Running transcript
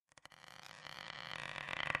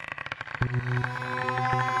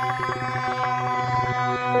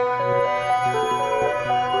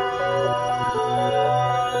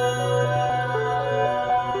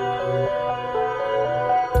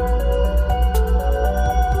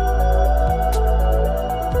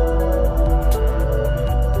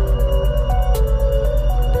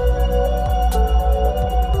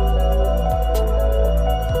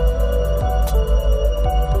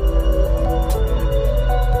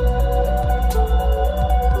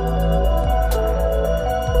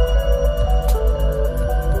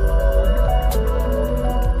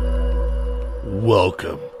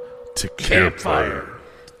Welcome to Campfire.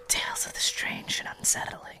 Tales of the strange and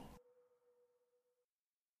unsettling.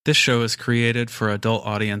 This show is created for adult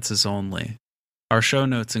audiences only. Our show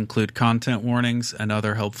notes include content warnings and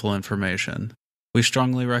other helpful information. We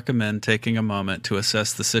strongly recommend taking a moment to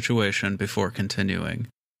assess the situation before continuing.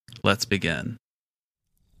 Let's begin.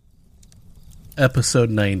 Episode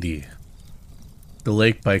 90. The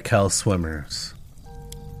Lake Baikal Swimmers.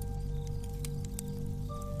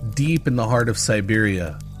 Deep in the heart of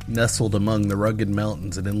Siberia, nestled among the rugged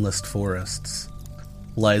mountains and endless forests,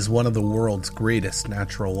 lies one of the world's greatest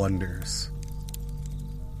natural wonders.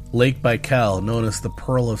 Lake Baikal, known as the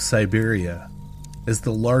Pearl of Siberia, is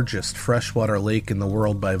the largest freshwater lake in the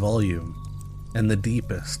world by volume, and the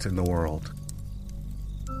deepest in the world.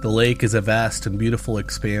 The lake is a vast and beautiful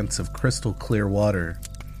expanse of crystal clear water,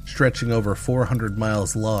 stretching over 400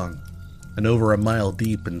 miles long and over a mile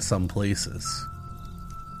deep in some places.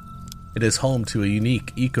 It is home to a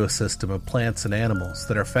unique ecosystem of plants and animals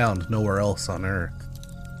that are found nowhere else on Earth.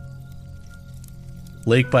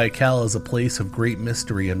 Lake Baikal is a place of great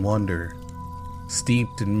mystery and wonder,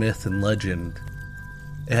 steeped in myth and legend.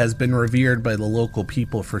 It has been revered by the local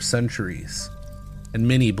people for centuries, and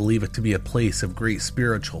many believe it to be a place of great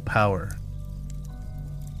spiritual power.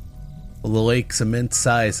 The lake's immense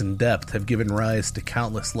size and depth have given rise to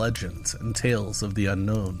countless legends and tales of the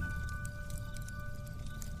unknown.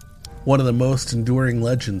 One of the most enduring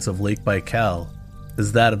legends of Lake Baikal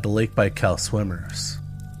is that of the Lake Baikal swimmers.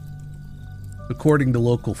 According to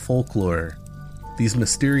local folklore, these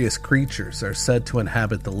mysterious creatures are said to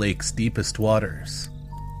inhabit the lake's deepest waters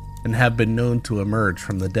and have been known to emerge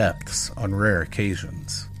from the depths on rare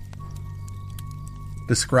occasions.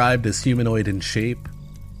 Described as humanoid in shape,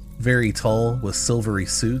 very tall with silvery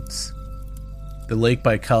suits, the Lake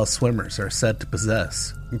Baikal swimmers are said to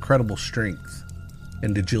possess incredible strength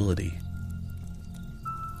and agility.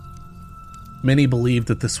 Many believe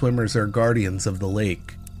that the swimmers are guardians of the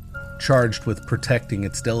lake, charged with protecting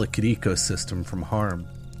its delicate ecosystem from harm.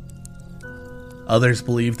 Others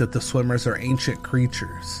believe that the swimmers are ancient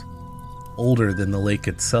creatures, older than the lake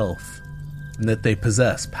itself, and that they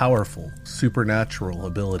possess powerful, supernatural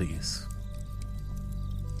abilities.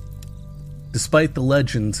 Despite the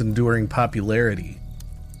legend's enduring popularity,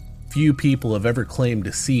 few people have ever claimed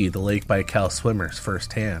to see the Lake Baikal swimmers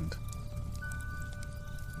firsthand.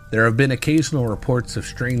 There have been occasional reports of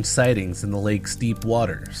strange sightings in the lake's deep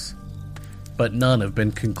waters, but none have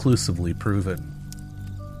been conclusively proven.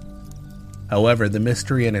 However, the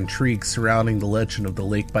mystery and intrigue surrounding the legend of the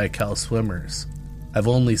Lake Baikal swimmers have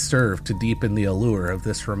only served to deepen the allure of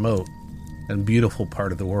this remote and beautiful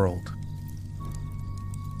part of the world.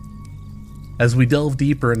 As we delve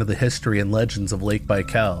deeper into the history and legends of Lake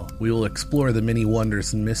Baikal, we will explore the many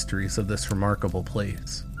wonders and mysteries of this remarkable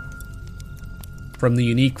place. From the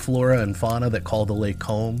unique flora and fauna that call the lake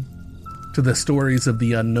home, to the stories of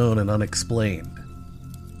the unknown and unexplained,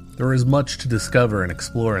 there is much to discover and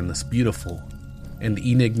explore in this beautiful and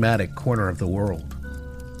enigmatic corner of the world.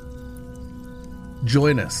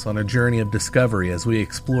 Join us on a journey of discovery as we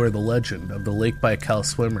explore the legend of the Lake Baikal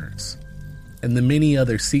swimmers and the many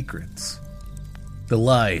other secrets that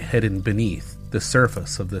lie hidden beneath the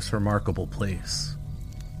surface of this remarkable place.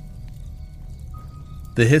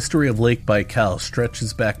 The history of Lake Baikal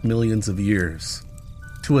stretches back millions of years,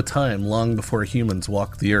 to a time long before humans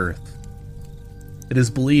walked the earth. It is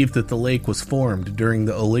believed that the lake was formed during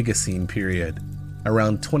the Oligocene period,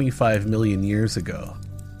 around 25 million years ago,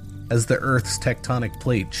 as the Earth's tectonic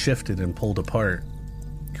plate shifted and pulled apart,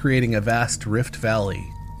 creating a vast rift valley.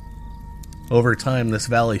 Over time, this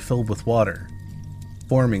valley filled with water,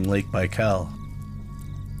 forming Lake Baikal.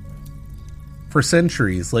 For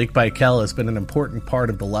centuries, Lake Baikal has been an important part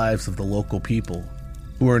of the lives of the local people,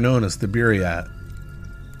 who are known as the Buryat.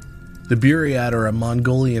 The Buryat are a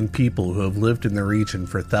Mongolian people who have lived in the region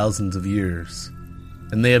for thousands of years,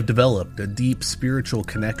 and they have developed a deep spiritual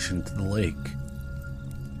connection to the lake.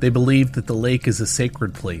 They believe that the lake is a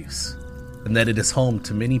sacred place, and that it is home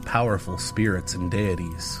to many powerful spirits and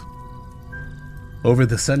deities. Over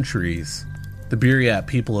the centuries, The Buryat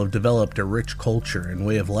people have developed a rich culture and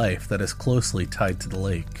way of life that is closely tied to the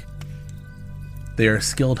lake. They are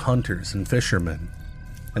skilled hunters and fishermen,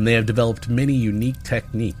 and they have developed many unique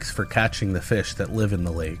techniques for catching the fish that live in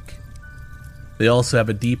the lake. They also have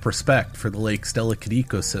a deep respect for the lake's delicate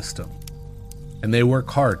ecosystem, and they work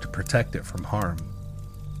hard to protect it from harm.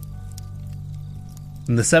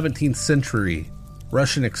 In the 17th century,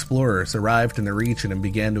 Russian explorers arrived in the region and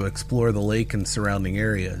began to explore the lake and surrounding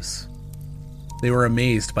areas. They were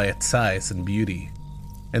amazed by its size and beauty,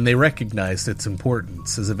 and they recognized its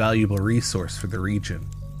importance as a valuable resource for the region.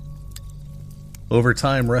 Over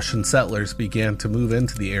time, Russian settlers began to move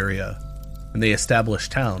into the area, and they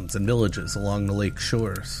established towns and villages along the lake's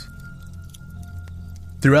shores.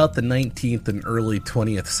 Throughout the 19th and early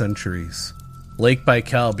 20th centuries, Lake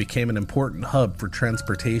Baikal became an important hub for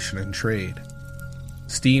transportation and trade.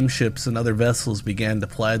 Steamships and other vessels began to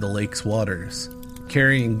ply the lake's waters,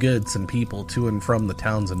 carrying goods and people to and from the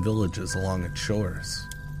towns and villages along its shores.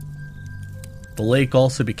 The lake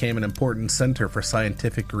also became an important center for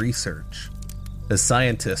scientific research, as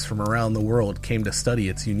scientists from around the world came to study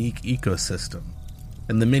its unique ecosystem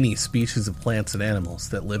and the many species of plants and animals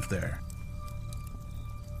that live there.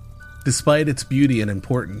 Despite its beauty and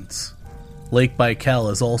importance, Lake Baikal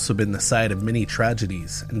has also been the site of many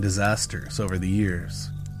tragedies and disasters over the years.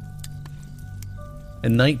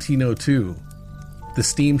 In 1902, the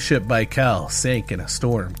steamship Baikal sank in a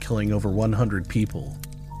storm, killing over 100 people.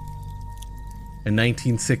 In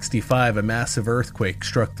 1965, a massive earthquake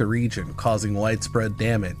struck the region, causing widespread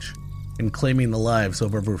damage and claiming the lives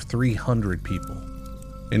of over 300 people.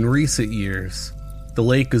 In recent years, the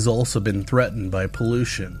lake has also been threatened by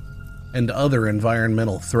pollution and other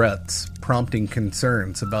environmental threats, prompting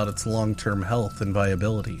concerns about its long-term health and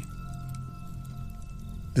viability.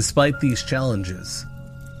 Despite these challenges,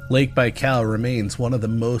 Lake Baikal remains one of the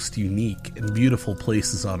most unique and beautiful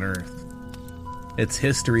places on Earth. Its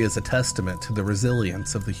history is a testament to the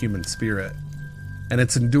resilience of the human spirit, and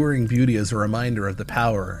its enduring beauty is a reminder of the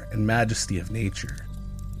power and majesty of nature.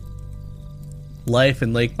 Life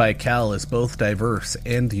in Lake Baikal is both diverse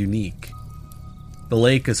and unique. The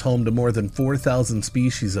lake is home to more than 4,000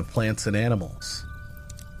 species of plants and animals,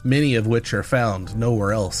 many of which are found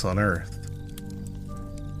nowhere else on Earth.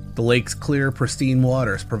 The lake's clear, pristine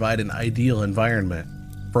waters provide an ideal environment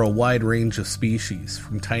for a wide range of species,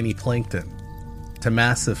 from tiny plankton to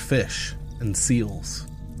massive fish and seals.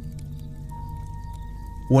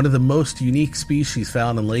 One of the most unique species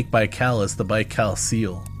found in Lake Baikal is the Baikal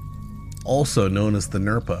seal, also known as the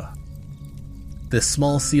Nerpa. This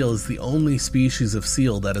small seal is the only species of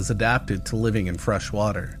seal that is adapted to living in fresh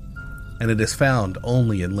water, and it is found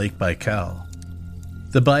only in Lake Baikal.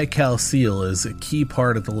 The Baikal seal is a key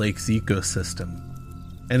part of the lake's ecosystem,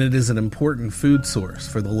 and it is an important food source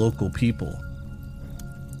for the local people.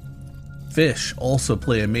 Fish also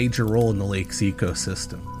play a major role in the lake's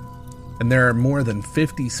ecosystem, and there are more than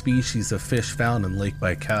 50 species of fish found in Lake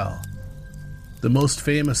Baikal. The most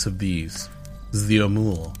famous of these is the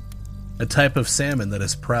omul, a type of salmon that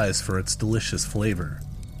is prized for its delicious flavor.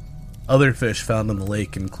 Other fish found in the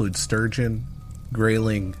lake include sturgeon,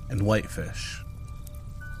 grayling, and whitefish.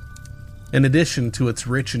 In addition to its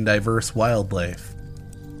rich and diverse wildlife,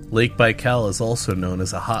 Lake Baikal is also known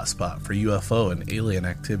as a hotspot for UFO and alien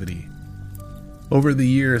activity. Over the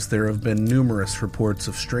years, there have been numerous reports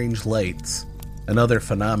of strange lights and other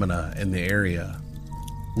phenomena in the area,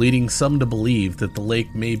 leading some to believe that the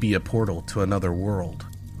lake may be a portal to another world.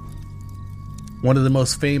 One of the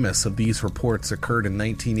most famous of these reports occurred in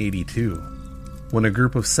 1982, when a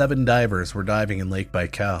group of 7 divers were diving in Lake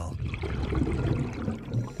Baikal.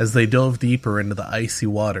 As they dove deeper into the icy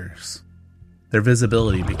waters, their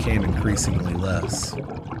visibility became increasingly less.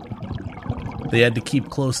 They had to keep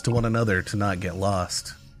close to one another to not get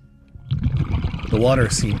lost. The water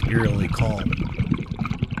seemed eerily calm.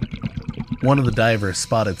 One of the divers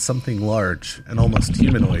spotted something large and almost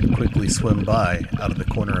humanoid quickly swim by out of the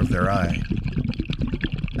corner of their eye,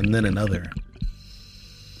 and then another.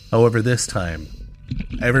 However, this time,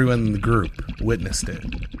 everyone in the group witnessed it.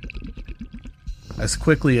 As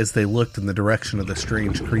quickly as they looked in the direction of the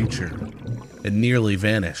strange creature, it nearly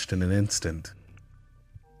vanished in an instant.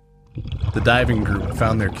 The diving group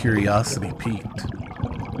found their curiosity piqued.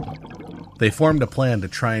 They formed a plan to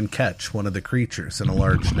try and catch one of the creatures in a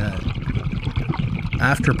large net.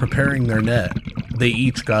 After preparing their net, they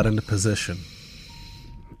each got into position.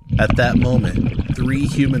 At that moment, 3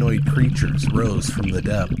 humanoid creatures rose from the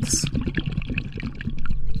depths.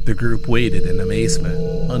 The group waited in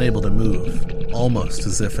amazement, unable to move, almost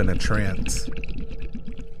as if in a trance.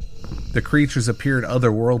 The creatures appeared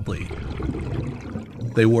otherworldly.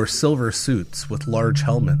 They wore silver suits with large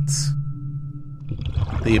helmets.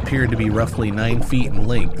 They appeared to be roughly 9 feet in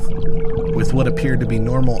length, with what appeared to be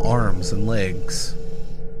normal arms and legs.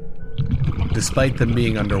 Despite them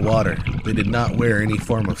being underwater, they did not wear any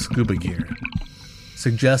form of scuba gear,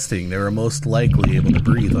 suggesting they were most likely able to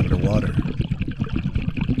breathe underwater.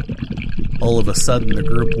 All of a sudden, the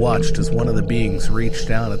group watched as one of the beings reached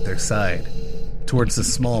down at their side, towards a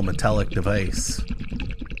small metallic device.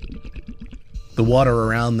 The water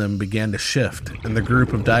around them began to shift, and the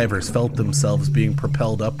group of divers felt themselves being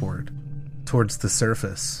propelled upward, towards the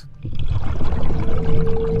surface.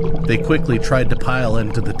 They quickly tried to pile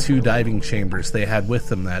into the 2 diving chambers they had with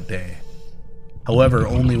them that day. However,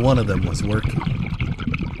 only one of them was working.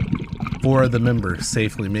 4 of the members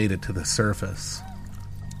safely made it to the surface.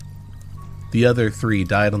 The other 3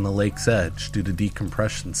 died on the lake's edge due to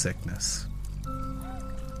decompression sickness.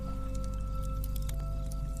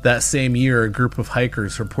 That same year, a group of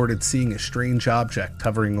hikers reported seeing a strange object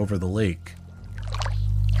hovering over the lake.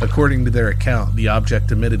 According to their account, the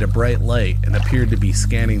object emitted a bright light and appeared to be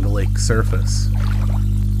scanning the lake's surface.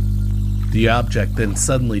 The object then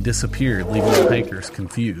suddenly disappeared, leaving the hikers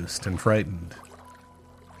confused and frightened.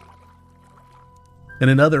 In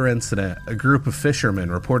another incident, a group of fishermen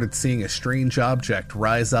reported seeing a strange object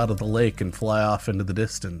rise out of the lake and fly off into the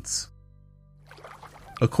distance.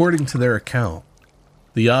 According to their account,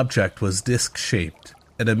 the object was disc-shaped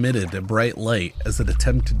and emitted a bright light as it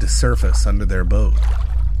attempted to surface under their boat.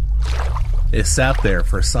 It sat there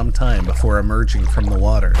for some time before emerging from the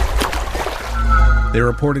water. They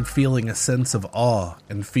reported feeling a sense of awe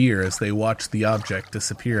and fear as they watched the object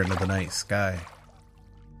disappear into the night sky.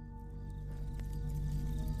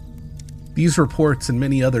 These reports and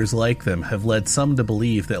many others like them have led some to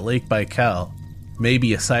believe that Lake Baikal may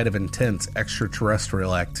be a site of intense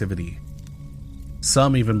extraterrestrial activity.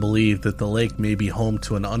 Some even believe that the lake may be home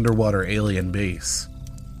to an underwater alien base,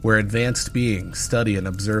 where advanced beings study and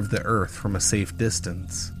observe the Earth from a safe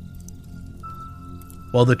distance.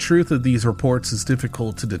 While the truth of these reports is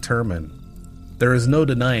difficult to determine, there is no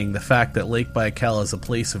denying the fact that Lake Baikal is a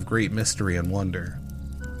place of great mystery and wonder.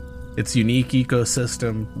 Its unique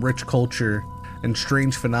ecosystem, rich culture, and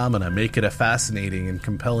strange phenomena make it a fascinating and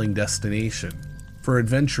compelling destination for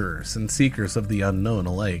adventurers and seekers of the unknown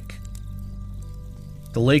alike.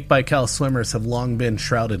 The Lake Baikal swimmers have long been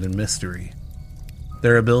shrouded in mystery.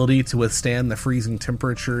 Their ability to withstand the freezing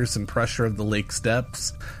temperatures and pressure of the lake's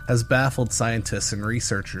depths has baffled scientists and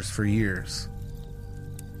researchers for years.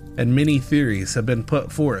 And many theories have been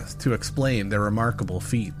put forth to explain their remarkable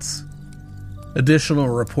feats. Additional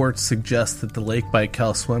reports suggest that the Lake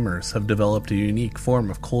Baikal swimmers have developed a unique form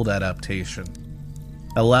of cold adaptation,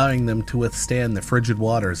 allowing them to withstand the frigid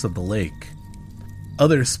waters of the lake.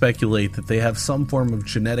 Others speculate that they have some form of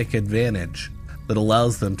genetic advantage that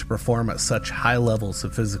allows them to perform at such high levels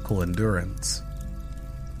of physical endurance.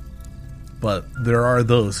 But there are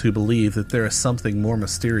those who believe that there is something more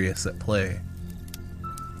mysterious at play.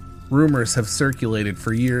 Rumors have circulated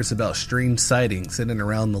for years about strange sightings in and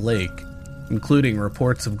around the lake, including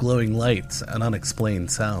reports of glowing lights and unexplained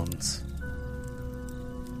sounds.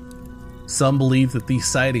 Some believe that these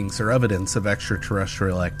sightings are evidence of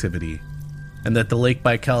extraterrestrial activity, and that the Lake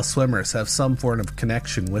Baikal swimmers have some form of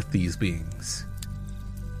connection with these beings.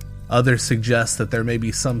 Others suggest that there may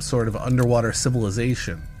be some sort of underwater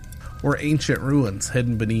civilization or ancient ruins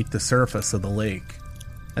hidden beneath the surface of the lake,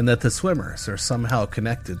 and that the swimmers are somehow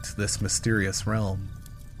connected to this mysterious realm.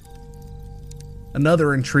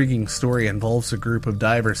 Another intriguing story involves a group of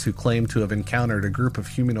divers who claim to have encountered a group of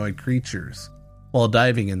humanoid creatures while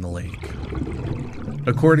diving in the lake.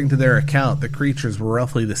 According to their account, the creatures were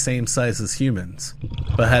roughly the same size as humans,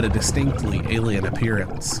 but had a distinctly alien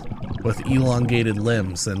appearance, with elongated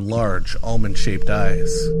limbs and large, almond-shaped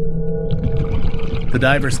eyes. The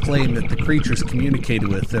divers claimed that the creatures communicated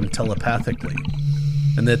with them telepathically,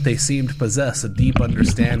 and that they seemed to possess a deep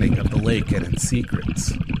understanding of the lake and its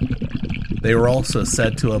secrets. They were also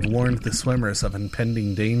said to have warned the swimmers of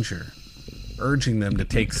impending danger, urging them to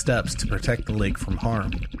take steps to protect the lake from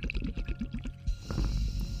harm.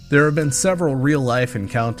 There have been several real-life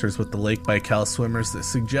encounters with the Lake Baikal swimmers that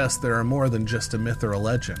suggest there are more than just a myth or a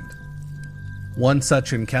legend. One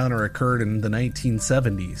such encounter occurred in the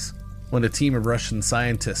 1970s, when a team of Russian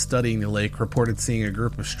scientists studying the lake reported seeing a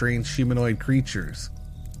group of strange humanoid creatures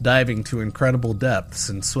diving to incredible depths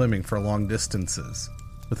and swimming for long distances,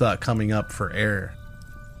 without coming up for air.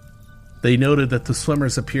 They noted that the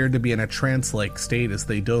swimmers appeared to be in a trance-like state as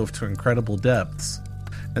they dove to incredible depths,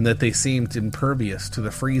 and that they seemed impervious to the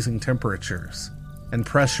freezing temperatures and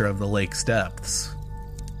pressure of the lake's depths.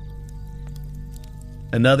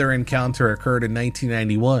 Another encounter occurred in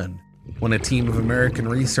 1991 when a team of American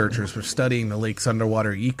researchers were studying the lake's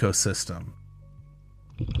underwater ecosystem.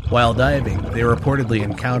 While diving, they reportedly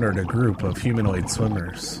encountered a group of humanoid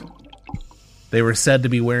swimmers. They were said to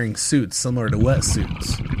be wearing suits similar to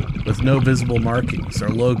wetsuits, with no visible markings or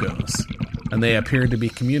logos, and they appeared to be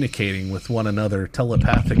communicating with one another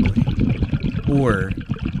telepathically, or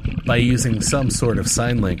by using some sort of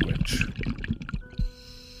sign language.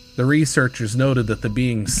 The researchers noted that the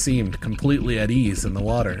beings seemed completely at ease in the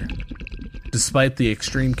water, despite the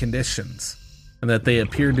extreme conditions, and that they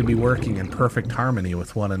appeared to be working in perfect harmony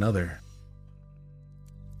with one another.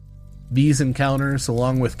 These encounters,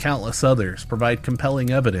 along with countless others, provide compelling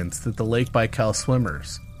evidence that the Lake Baikal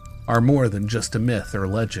swimmers are more than just a myth or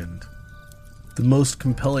legend. The most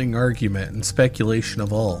compelling argument and speculation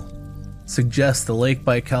of all suggests the Lake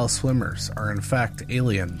Baikal swimmers are in fact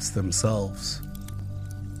aliens themselves.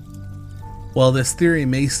 While this theory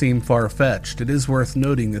may seem far-fetched, it is worth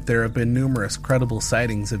noting that there have been numerous credible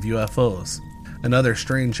sightings of UFOs and other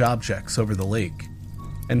strange objects over the lake.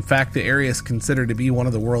 In fact, the area is considered to be one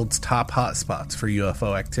of the world's top hotspots for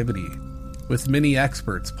UFO activity, with many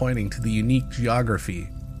experts pointing to the unique geography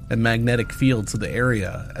and magnetic fields of the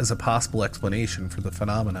area as a possible explanation for the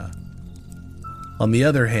phenomena. On the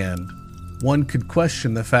other hand, one could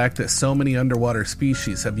question the fact that so many underwater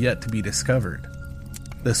species have yet to be discovered.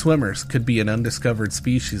 The swimmers could be an undiscovered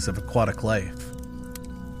species of aquatic life.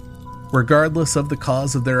 Regardless of the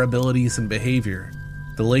cause of their abilities and behavior,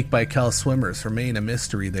 the Lake Baikal swimmers remain a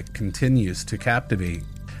mystery that continues to captivate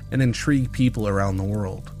and intrigue people around the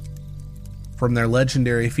world. From their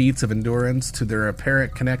legendary feats of endurance to their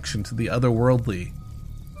apparent connection to the otherworldly,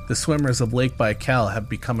 the swimmers of Lake Baikal have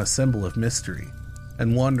become a symbol of mystery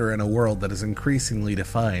and wonder in a world that is increasingly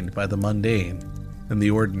defined by the mundane and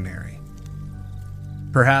the ordinary.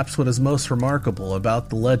 Perhaps what is most remarkable about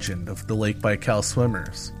the legend of the Lake Baikal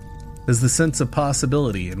swimmers is the sense of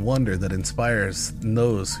possibility and wonder that inspires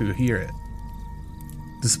those who hear it.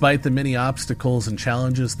 Despite the many obstacles and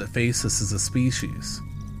challenges that face us as a species,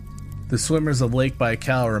 the swimmers of Lake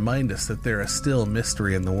Baikal remind us that there is still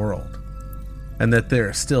mystery in the world, and that there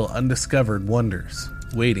are still undiscovered wonders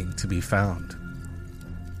waiting to be found.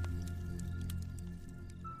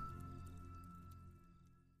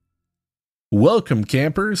 Welcome,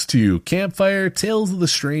 campers, to Campfire Tales of the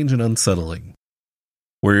Strange and Unsettling.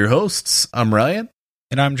 We're your hosts. I'm Ryan.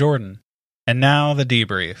 And I'm Jordan. And now the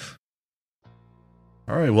debrief.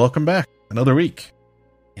 All right, welcome back. Another week.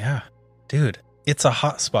 Yeah, dude, it's a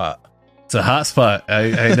hot spot. It's a hot spot.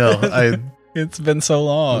 I know. It's been so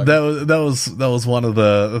long. That was one of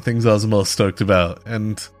the things I was most stoked about,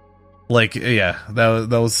 and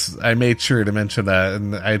that was I made sure to mention that,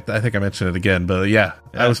 and I think I mentioned it again, but yeah.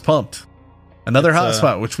 I was pumped. Another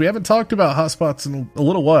hotspot, which we haven't talked about hotspots in a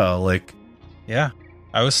little while. Yeah,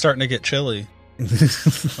 I was starting to get chilly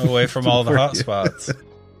away from all the hotspots.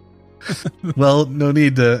 Well, no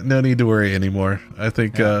need to worry anymore. I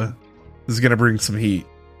think this is gonna bring some heat.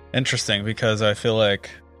 Interesting, because I feel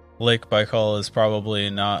like Lake Baikal is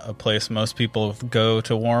probably not a place most people go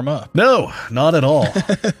to warm up. No, not at all.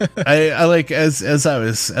 I like as I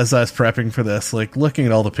was prepping for this, looking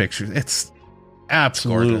at all the pictures, it's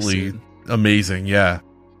absolutely amazing. Yeah.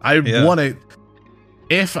 I want to,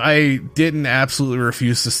 if I didn't absolutely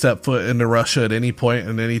refuse to step foot into Russia at any point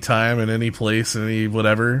in any time in any place in any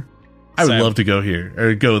whatever, I would love to go here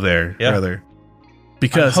or go there rather,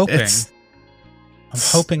 because I'm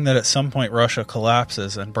hoping that at some point Russia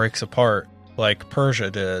collapses and breaks apart like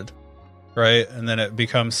Persia did, right? And then it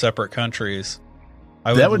becomes separate countries.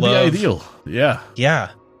 That would be ideal. Yeah.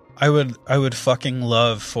 Yeah. I would fucking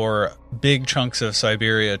love for big chunks of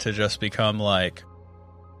Siberia to just become like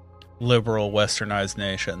liberal westernized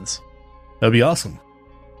nations. That'd be awesome.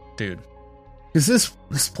 Dude. Because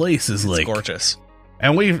this place is gorgeous.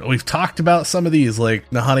 And we've talked about some of these, like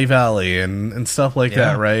Nahanni Valley and stuff like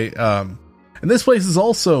that, right? And this place is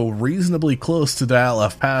also reasonably close to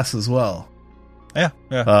Dyatlov Pass as well. Yeah.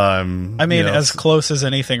 I mean, as close as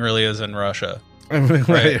anything really is in Russia.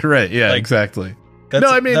 Right. Yeah, exactly.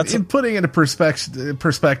 In putting into perspective,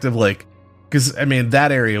 because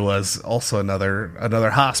that area was also another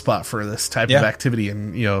hotspot for this type of activity,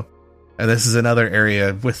 and and this is another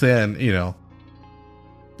area within,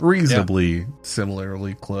 reasonably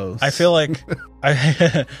similarly close. I feel like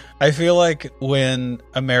I feel like when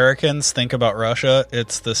Americans think about Russia,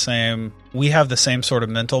 it's the same. We have the same sort of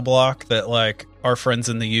mental block that like our friends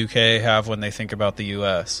in the UK have when they think about the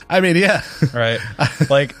US. Right.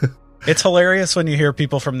 Like, it's hilarious when you hear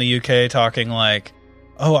people from the UK talking like,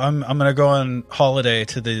 "Oh, I'm going to go on holiday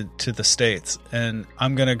to the States, and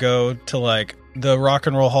I'm going to go to like the Rock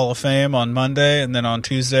and Roll Hall of Fame on Monday, and then on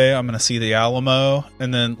Tuesday I'm going to see the Alamo,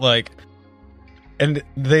 and then and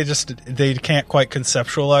they can't quite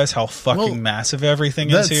conceptualize how fucking massive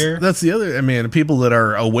everything is here. That's the other. I mean, people that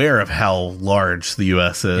are aware of how large the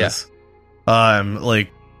U.S. is. Yeah.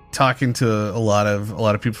 Talking to a lot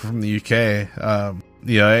of people from the U.K.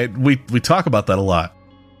 We talk about that a lot.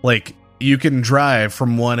 Like, you can drive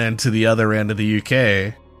from one end to the other end of the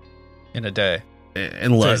UK in a day,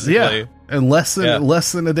 in less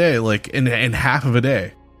than a day, like in half of a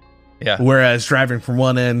day. Yeah. Whereas driving from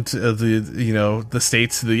one end of the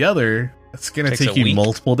states to the other, it's going to take you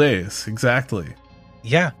multiple days. Exactly.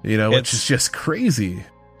 Yeah. Which is just crazy.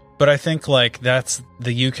 But I think that's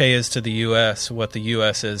the UK is to the US what the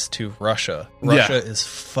US is to Russia. Russia is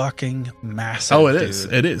fucking massive. Oh, it is.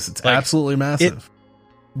 It is. It's absolutely massive. It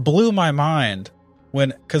blew my mind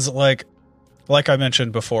because like I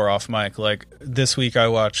mentioned before off mic, this week I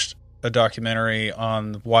watched a documentary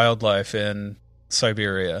on wildlife in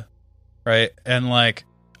Siberia, right? And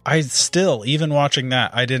I still, even watching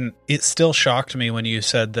that, it still shocked me when you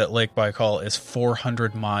said that Lake Baikal is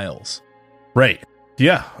 400 miles. Right.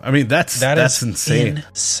 Yeah. I mean, that's insane.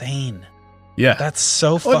 Insane. Yeah. That's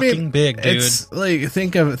so fucking big, dude. It's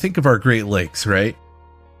think of our Great Lakes, right?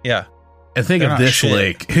 Yeah. And think of this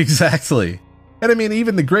lake. Exactly. And I mean,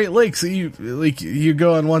 even the Great Lakes, you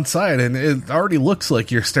go on one side and it already looks like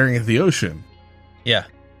you're staring at the ocean. Yeah.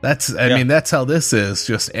 I mean, that's how this is,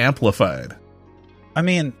 just amplified. I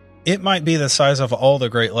mean, it might be the size of all the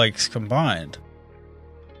Great Lakes combined.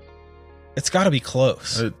 It's got to be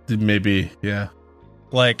close. Maybe, yeah.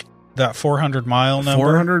 That 400 mile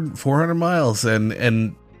number? 400 miles,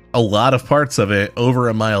 and a lot of parts of it over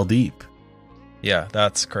a mile deep. Yeah,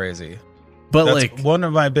 that's crazy. But one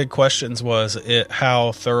of my big questions was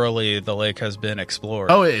how thoroughly the lake has been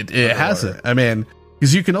explored. Oh, it hasn't. I mean,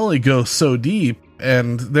 because you can only go so deep,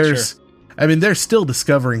 and they're still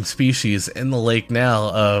discovering species in the lake now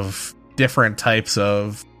of different types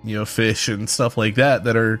of fish and stuff like that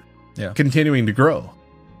are continuing to grow.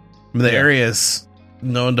 I mean, the area is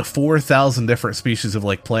known to 4,000 different species of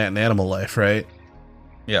plant and animal life, right?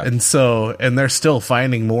 Yeah, and they're still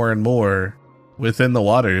finding more and more within the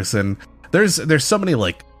waters, and there's so many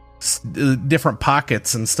different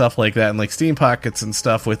pockets and stuff like that, and steam pockets and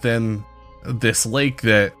stuff within this lake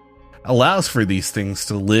that allows for these things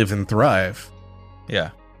to live and thrive. Yeah.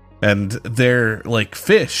 And they're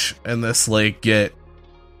fish in this lake get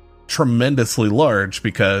tremendously large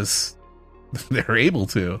because they're able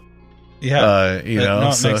to. Yeah.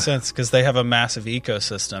 It makes sense because they have a massive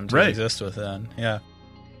ecosystem to exist within. Yeah.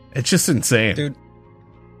 It's just insane. Dude.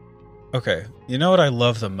 Okay. You know what I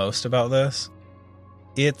love the most about this?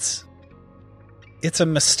 It's a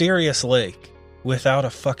mysterious lake without a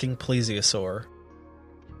fucking plesiosaur.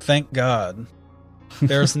 Thank God.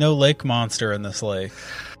 There's no lake monster in this lake.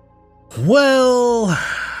 Well,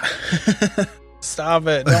 stop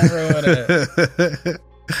it. Don't ruin it.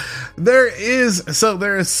 There is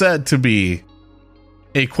said to be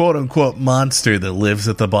a quote unquote monster that lives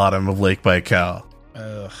at the bottom of Lake Baikal.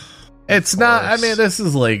 Ugh, it's not, I mean, this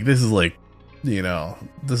is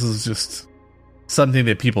just something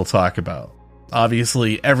that people talk about.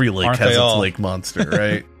 Obviously, every lake has its lake monster,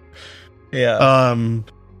 right? Yeah.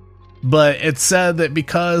 But it's said that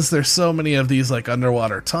because there's so many of these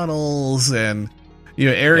underwater tunnels and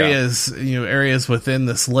areas within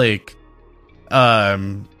this lake,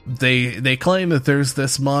 they claim that there's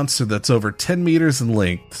this monster that's over 10 meters in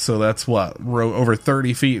length. So that's over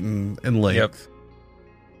 30 feet in length. Yep.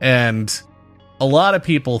 And a lot of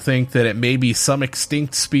people think that it may be some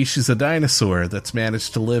extinct species of dinosaur that's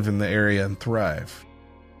managed to live in the area and thrive.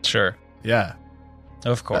 Sure. Yeah.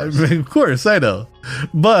 Of course. I mean, of course, I know.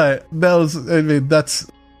 But that's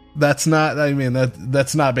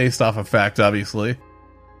not based off of fact, obviously.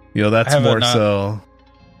 That's more so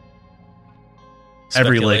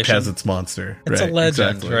every lake has its monster. It's a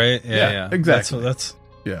legend, exactly. Right? Yeah. Exactly. That's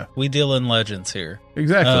yeah. We deal in legends here.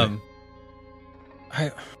 Exactly. I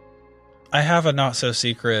have a not so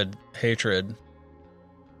secret hatred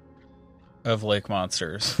of lake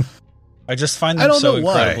monsters. I just find them so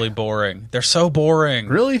incredibly boring. They're so boring.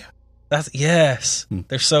 Really? Yes.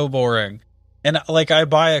 They're so boring. And I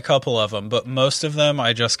buy a couple of them, but most of them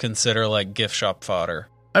I just consider gift shop fodder.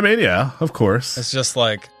 I mean, yeah, of course. It's just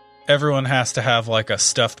everyone has to have a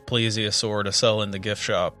stuffed plesiosaur to sell in the gift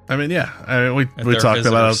shop. I mean, yeah. I mean, we talked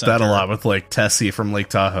about that a lot with Tessie from Lake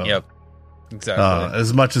Tahoe. Yep. Exactly.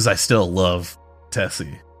 As much as I still love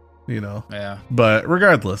Tessie, Yeah. But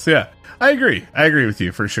regardless, yeah, I agree. I agree with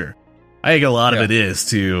you for sure. I think a lot of it is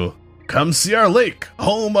to come see our lake,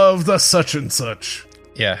 home of the such and such.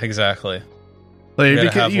 Yeah, exactly. Like, gotta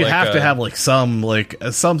because have, you like, have to have like some like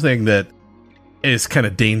something that is kind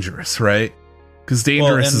of dangerous, right? Because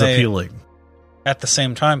dangerous and is appealing. At the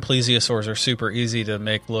same time, plesiosaurs are super easy to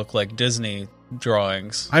make look like Disney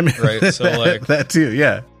drawings. I mean, right? So like that too,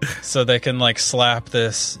 yeah. So they can like slap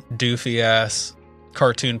this doofy ass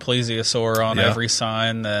cartoon plesiosaur on every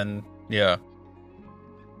sign, then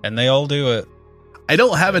and they all do it. I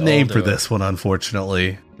don't have a name for this one,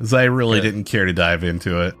 unfortunately, because I really didn't care to dive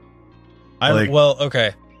into it.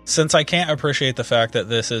 Okay. Since I can't appreciate the fact that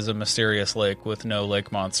this is a mysterious lake with no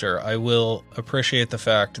lake monster, I will appreciate the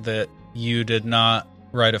fact that you did not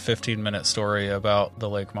write a 15-minute story about the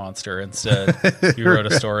lake monster. Instead, you wrote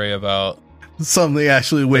a story about something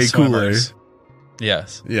actually way cooler.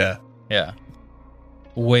 Yes. Yeah. Yeah.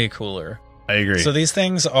 Way cooler. I agree. So these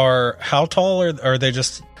things are, how tall are they?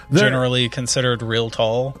 Just generally considered real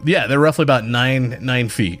tall? Yeah, they're roughly about 9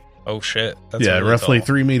 feet. Oh shit. That's really roughly tall.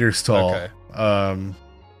 3 meters tall. Okay.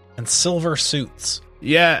 And silver suits.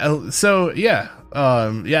 Yeah. So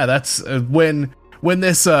that's when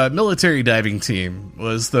this military diving team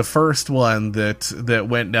was the first one that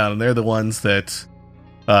went down, and they're the ones that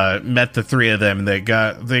met the three of them. They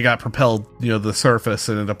got propelled, to the surface,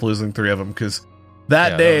 and ended up losing 3 of them because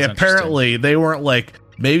that day apparently they weren't like,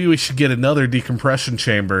 maybe we should get another decompression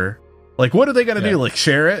chamber. Like, what are they gonna do? Like,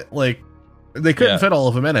 share it? Like, they couldn't fit all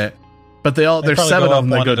of them in it, but there's 7 of them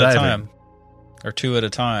that go diving, or 2 at a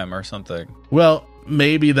time, or something. Well,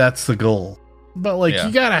 maybe that's the goal. But,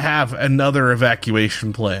 you gotta have another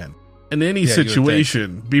evacuation plan. In any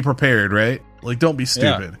situation, be prepared, right? Like, don't be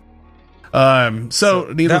stupid.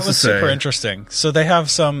 So needless that was to say, super interesting. So they have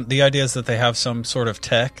the idea is that they have some sort of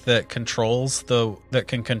tech that can control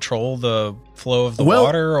the flow of the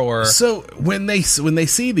water, or... So when they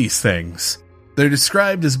see these things, they're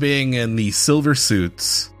described as being in these silver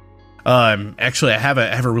suits. Actually, I have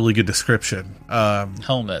a really good description.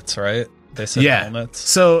 Helmets, right? They said helmets.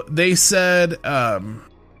 So they said,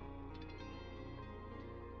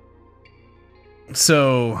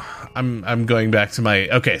 so I'm going back to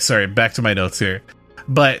back to my notes here.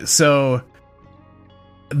 But so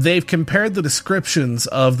they've compared the descriptions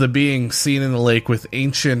of the beings seen in the lake with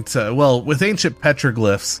ancient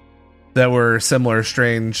petroglyphs that were similar,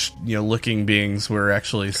 strange, looking beings were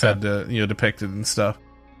actually said to, depicted and stuff,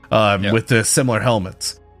 with the similar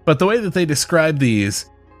helmets. But the way that they describe these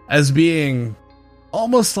as being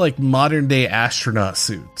almost like modern day astronaut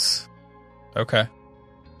suits. Okay.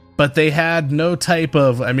 But they had no type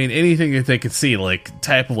of, anything that they could see, like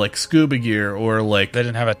type of like scuba gear, or like, they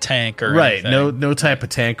didn't have a tank or anything. Right, no type of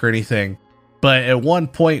tank or anything. But at one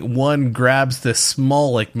point, one grabs this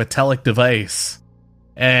small like metallic device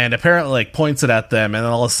and apparently like points it at them, and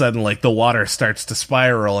then all of a sudden like the water starts to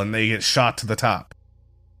spiral and they get shot to the top.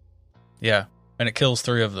 Yeah, and it kills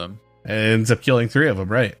 3 of them. It ends up killing 3 of them,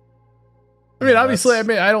 right? Obviously,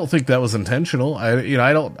 I don't think that was intentional. I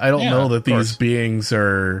don't know that these beings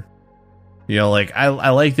are, I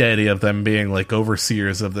like the idea of them being like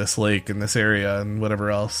overseers of this lake and this area and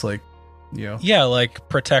whatever else, Yeah, like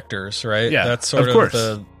protectors, right? Yeah, that's sort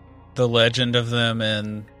of the legend of them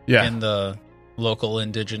in the local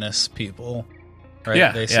indigenous people, right?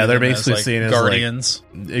 Yeah, they're basically as, seen as guardians.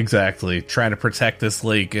 Exactly, trying to protect this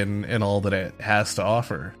lake and all that it has to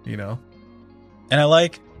offer,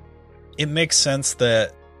 And it makes sense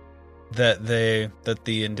that the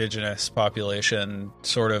indigenous population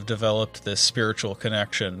sort of developed this spiritual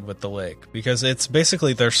connection with the lake, because it's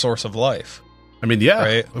basically their source of life.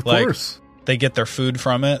 Right? Of course. They get their food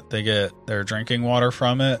from it. They get their drinking water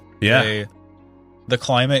from it. Yeah. The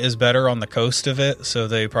climate is better on the coast of it, so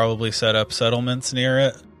they probably set up settlements near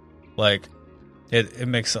it. Like, it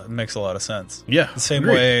makes a lot of sense. Yeah. The same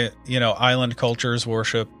way, island cultures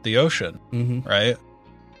worship the ocean, right?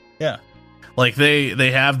 Yeah. Like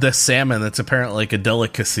they have this salmon that's apparently like a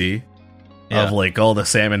delicacy of like all the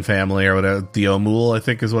salmon family or whatever. The omul, I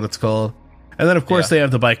think, is what it's called. And then of course they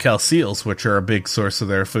have the Baikal seals, which are a big source of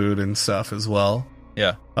their food and stuff as well.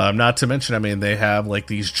 Yeah. Not to mention, they have like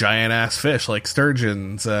these giant ass fish like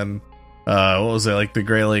sturgeons and what was it, like the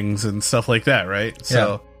graylings and stuff like that, right?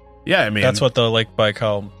 So that's what the Lake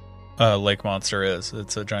Baikal lake monster is.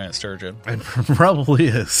 It's a giant sturgeon. It probably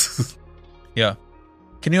is. Yeah.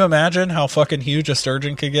 Can you imagine how fucking huge a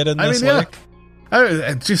sturgeon could get in this lake?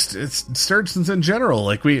 It's sturgeons in general.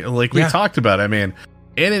 Like we talked about. In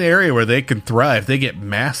an area where they can thrive, they get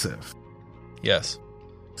massive. Yes.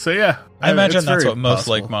 So yeah, I imagine that's what most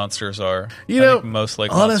lake monsters are. I think most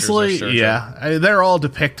lake honestly, monsters are sturgeon. they're all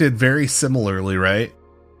depicted very similarly, right?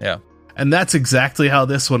 Yeah. And that's exactly how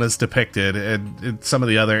this one is depicted, and some of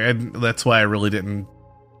the other, and that's why I really didn't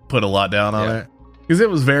put a lot down on it. Because it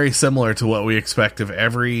was very similar to what we expect of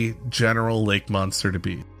every general lake monster to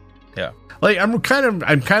be. Yeah. Like, I'm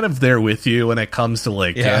kind of there with you when it comes to,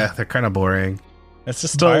 like, Yeah. They're kind of boring. It's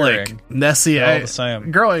just But, tiring. like, Nessie, They're all the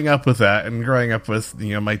same. growing up with that and growing up with,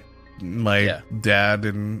 my dad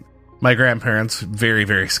and my grandparents, very,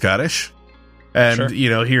 very Scottish. And, Sure.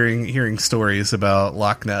 hearing stories about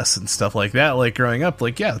Loch Ness and stuff like that, like, growing up,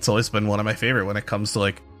 like, it's always been one of my favorite when it comes to,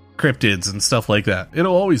 like, cryptids and stuff like that.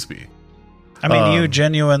 It'll always be. I mean, you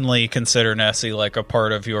genuinely consider Nessie like a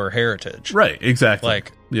part of your heritage. Right, exactly.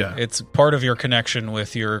 Like, yeah. it's part of your connection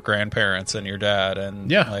with your grandparents and your dad.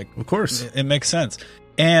 And, like, of course. It makes sense.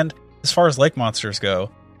 And as far as lake monsters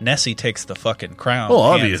go, Nessie takes the fucking crown. Well,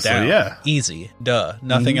 hands obviously, down. yeah. Easy. Duh.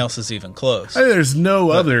 Nothing else is even close. There's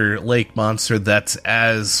no other lake monster that's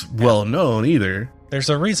as well known either. There's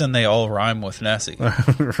a reason they all rhyme with Nessie.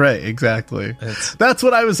 Right, exactly. That's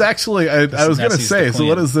what I was actually... I was going to Nessie's say, the so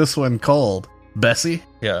what queen. is this one called? Bessie?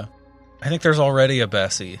 Yeah. I think there's already a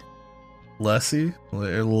Bessie. Lessie?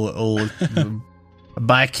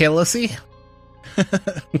 Baikal?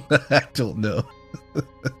 I don't know.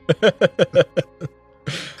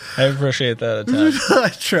 I appreciate that attempt. I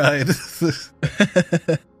tried.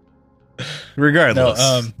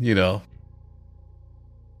 Regardless,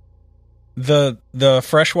 The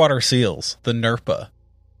freshwater seals, the Nerpa.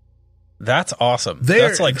 That's awesome.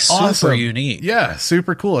 That's like super awesome. unique. Yeah,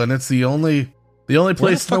 super cool, and it's the only place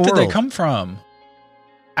Where the fuck in the did world. they come from?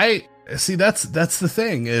 I see. That's the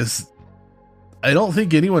thing is, I don't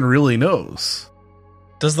think anyone really knows.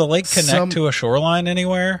 Does the lake connect to a shoreline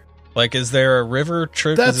anywhere? Like, is there a river?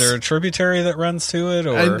 Is there a tributary that runs to it?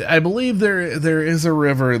 Or I believe there is a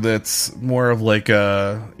river that's more of like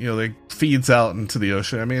that feeds out into the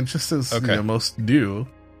ocean. I mean, just as most do.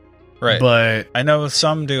 Right. But I know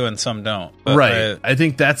some do and some don't. But right. I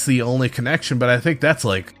think that's the only connection, but I think that's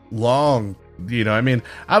like long, I mean,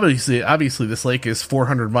 obviously this lake is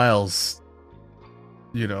 400 miles,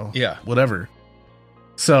 Yeah. whatever.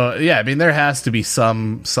 So, yeah, I mean, there has to be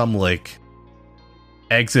some like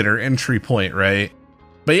exit or entry point, right?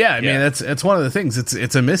 But yeah, I mean, it's one of the things.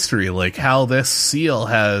 It's a mystery, like how this seal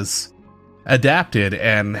has adapted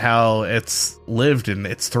and how it's lived and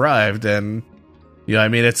it's thrived, and I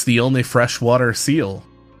mean, it's the only freshwater seal,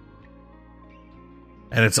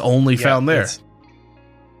 and it's only found there.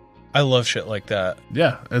 I love shit like that.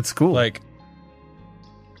 Yeah, it's cool. Like,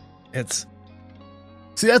 that's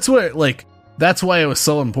why it was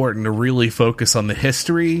so important to really focus on the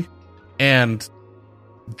history and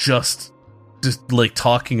just like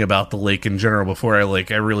talking about the lake in general before I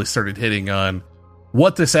really started hitting on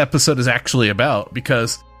what this episode is actually about,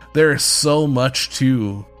 because there is so much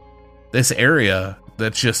to this area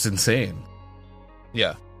that's just insane.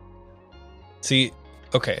 Yeah. See,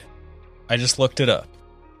 okay. I just looked it up.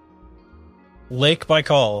 Lake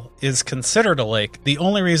Baikal is considered a lake. The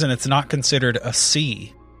only reason it's not considered a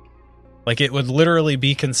sea, like it would literally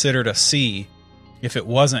be considered a sea if it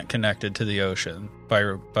wasn't connected to the ocean by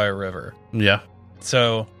a river. Yeah.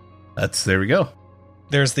 So there we go.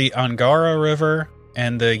 There's the Angara River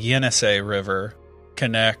and the Yenisei River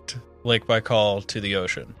connect Lake Baikal to the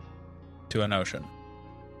ocean, to an ocean.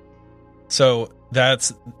 So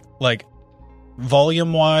that's like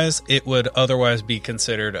volume-wise, it would otherwise be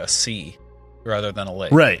considered a sea rather than a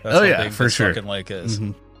lake. Right. That's how big for this sure. fucking lake is.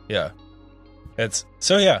 Mhm. Yeah.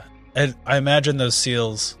 I imagine those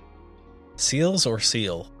seals or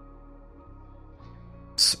seal?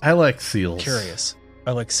 I like seals. Curious.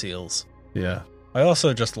 I like seals. Yeah. I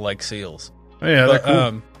also just like seals. Oh, yeah, But,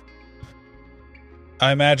 they're cool.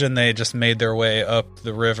 I imagine they just made their way up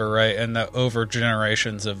the river, right? And that over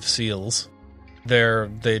generations of seals, they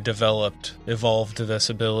evolved this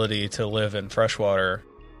ability to live in freshwater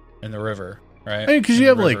in the river, right? Because you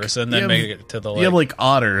have rivers, and then make it to the lake. You have like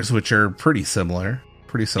otters, which are pretty similar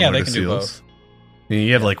yeah, they to can seals. do both. And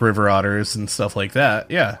you have like river otters and stuff like that.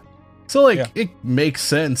 Yeah. So it makes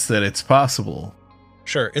sense that it's possible.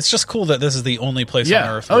 Sure, it's just cool that this is the only place Yeah.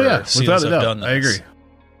 on Earth where Without seals a have doubt. done this. I agree.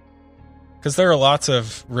 Because there are lots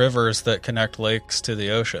of rivers that connect lakes to the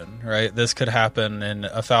ocean, right? This could happen in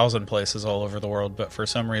 1,000 places all over the world, but for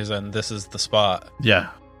some reason, this is the spot Yeah.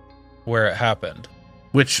 where it happened.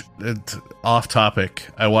 Which, off topic,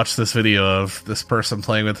 I watched this video of this person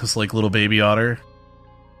playing with this like little baby otter,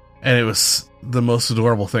 and it was the most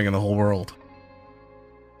adorable thing in the whole world.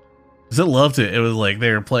 Because it loved it. It was like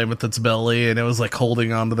they were playing with its belly, and it was like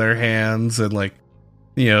holding onto their hands, and like,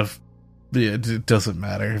 it doesn't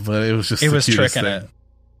matter, but it was just It the was cutest tricking thing.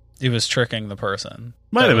 it. It was tricking the person.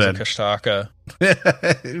 Might That have was been. a Kashtaka.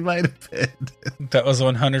 It might have been. That was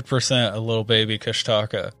 100% a little baby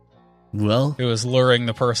Kashtaka. Well, It was luring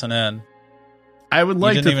the person in. I would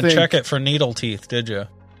like you didn't to even think, check it for needle teeth, did you?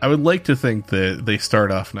 I would like to think that they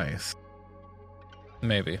start off nice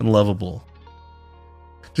Maybe. and lovable.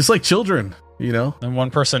 Just like children, you know? And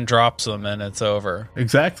one person drops them and it's over.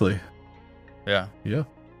 Exactly. Yeah. Yeah.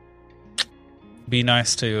 Be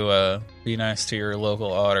nice to your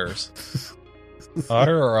local otters.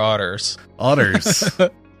 Otter or otters? Otters.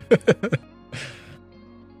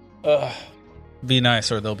 Be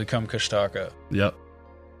nice or they'll become Kushtaka. Yep.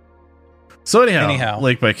 So anyhow,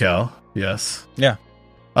 Lake Baikal, yes. Yeah.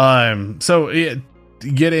 So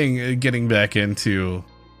getting back into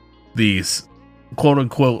these quote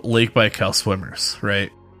unquote Lake Baikal swimmers,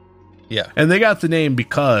 right? Yeah. And they got the name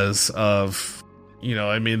because of,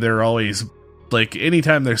 they're always like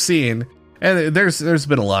anytime they're seen, and there's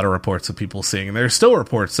been a lot of reports of people seeing, and there's still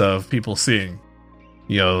reports of people seeing,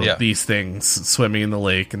 these things swimming in the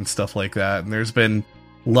lake and stuff like that. And there's been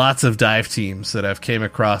lots of dive teams that have came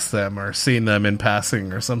across them or seen them in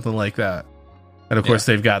passing or something like that. And of course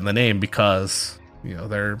they've gotten the name because,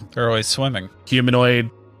 they're always swimming.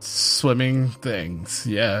 Humanoid swimming things.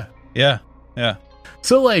 Yeah. Yeah. Yeah.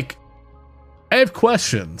 So like, I have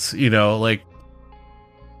questions,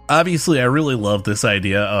 obviously I really love this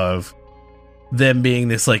idea of them being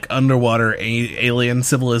this like underwater alien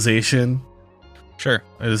civilization. Sure.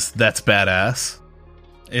 That's badass.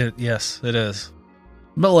 Yes, it is.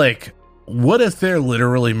 But like, what if they're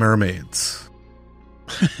literally mermaids?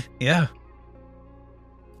 Yeah.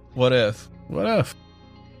 What if?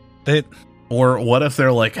 Or what if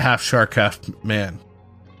they're like half shark, half man?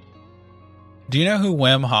 Do you know who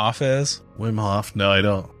Wim Hof is? Wim Hof? No, I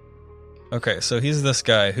don't. Okay, so he's this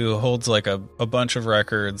guy who holds like a bunch of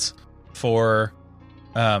records for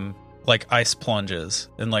like ice plunges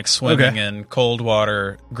and like swimming in cold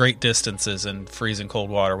water, great distances in freezing cold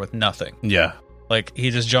water with nothing. Yeah. Like he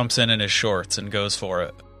just jumps in his shorts and goes for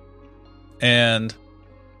it. And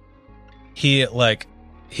he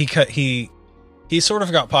sort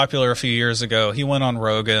of got popular a few years ago. He went on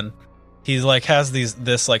Rogan. He like has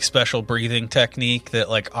this like special breathing technique that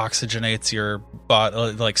like oxygenates your body,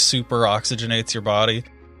 like super oxygenates your body.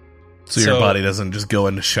 So your body doesn't just go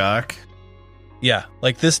into shock? Yeah,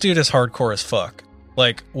 like this dude is hardcore as fuck.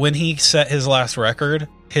 Like when he set his last record,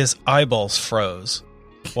 his eyeballs froze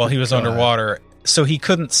while he was underwater, so he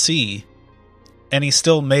couldn't see. And he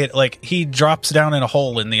still made, like, he drops down in a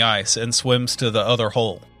hole in the ice and swims to the other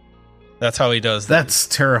hole. That's how he does that. That's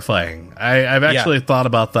terrifying. I've actually thought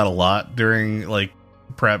about that a lot during, like,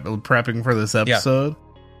 prepping for this episode.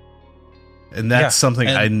 Yeah. And that's something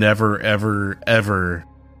I never, ever, ever,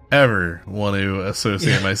 ever want to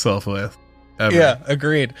associate myself with. Ever. Yeah,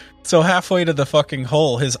 agreed. So halfway to the fucking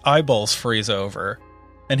hole, his eyeballs freeze over.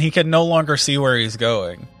 And he can no longer see where he's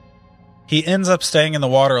going. He ends up staying in the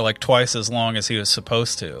water like twice as long as he was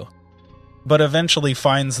supposed to, but eventually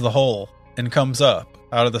finds the hole and comes up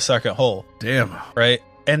out of the second hole. Damn. Right?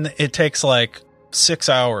 And it takes like 6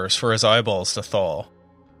 hours for his eyeballs to thaw.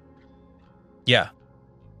 Yeah.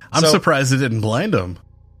 I'm surprised it didn't blind him.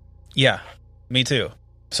 Yeah, me too.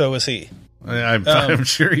 So was he. I'm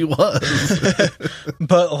sure he was.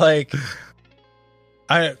 But like,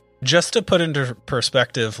 just to put into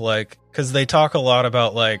perspective, like, because they talk a lot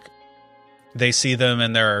about like, they see them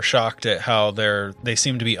and they're shocked at how they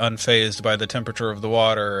seem to be unfazed by the temperature of the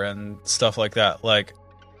water and stuff like that. Like,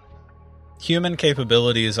 human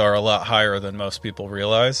capabilities are a lot higher than most people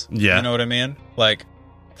realize. Yeah. You know what I mean? Like,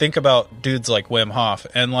 think about dudes like Wim Hof.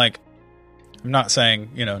 And like, I'm not saying,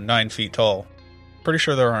 9 feet tall. Pretty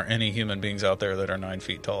sure there aren't any human beings out there that are 9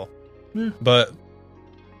 feet tall. Yeah. But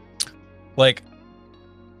like,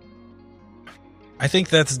 I think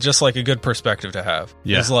that's just like a good perspective to have.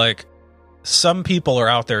 Yeah. It's like, some people are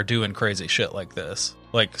out there doing crazy shit like this,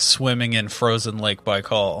 like swimming in frozen Lake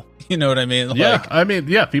Baikal. You know what I mean?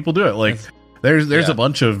 Like, people do it. Like, there's a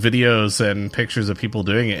bunch of videos and pictures of people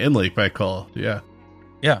doing it in Lake Baikal. Yeah.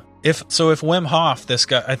 Yeah. If Wim Hof, this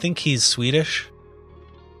guy, I think he's Swedish.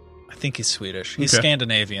 He's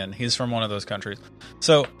Scandinavian. He's from one of those countries.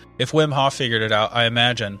 So if Wim Hof figured it out, I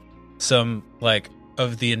imagine some like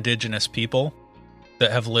of the indigenous people that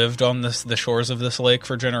have lived on the shores of this lake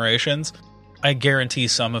for generations, I guarantee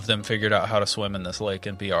some of them figured out how to swim in this lake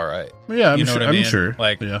and be all right. Yeah, I'm sure.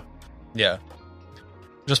 Like, yeah.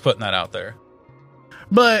 Just putting that out there.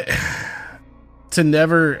 But to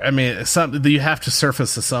never, you have to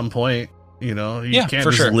surface at some point. You can't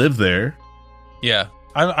just live there. Yeah,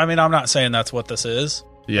 I'm not saying that's what this is.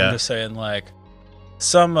 Yeah, I'm just saying like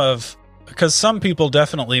because some people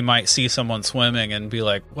definitely might see someone swimming and be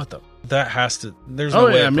like, "What the." There's no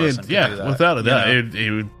way a person can do that, without a doubt,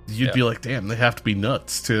 you'd be like, damn, they have to be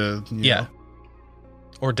nuts to, yeah.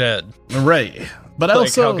 or dead. Right. But Like,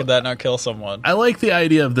 also, how could that not kill someone? I like the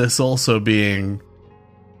idea of this also being,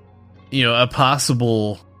 a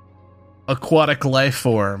possible aquatic life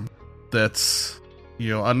form that's,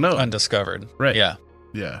 unknown. Undiscovered. Right. Yeah.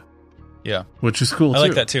 Yeah. Yeah. Which is cool, I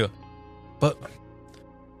like that too. But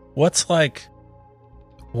what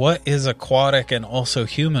is aquatic and also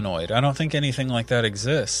humanoid? I don't think anything like that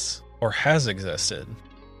exists or has existed.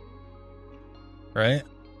 Right?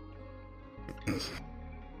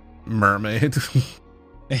 Mermaid.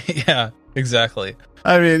 Yeah, exactly.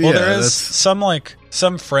 I mean, Well, yeah, there is that's...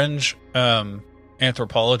 some fringe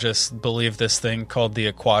anthropologists believe this thing called the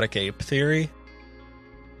aquatic ape theory,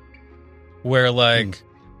 where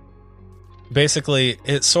basically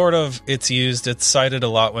it's cited a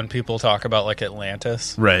lot when people talk about like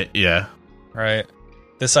Atlantis, Right, yeah. right?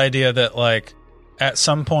 This idea that like at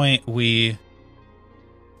some point we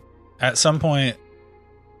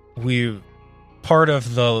part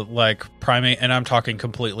of the like primate, and I'm talking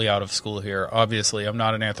completely out of school here. Obviously, I'm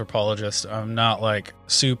not an anthropologist. I'm not like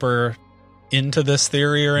super into this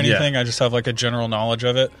theory or anything. I just have like a general knowledge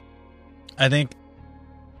of it. I think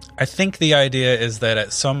the idea is that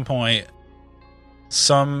at some point,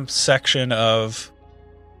 some section of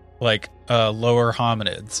like lower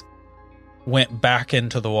hominids went back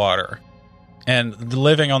into the water, and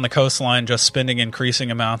living on the coastline, just spending increasing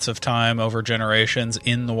amounts of time over generations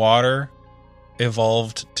in the water,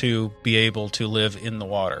 evolved to be able to live in the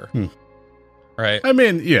water. Right? I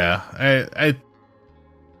mean, yeah. I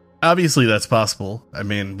obviously that's possible. I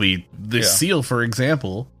mean, seal, for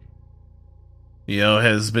example,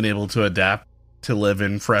 has been able to adapt to live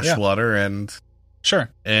in fresh water and sure,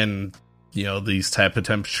 and these type of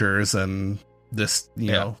temperatures and this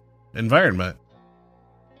environment.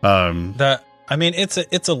 That, I mean, it's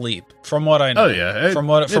a leap from what I know. Oh yeah, from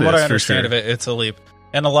what I understand of it, it's a leap.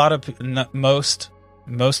 And a lot of most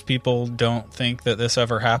people don't think that this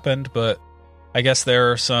ever happened, but I guess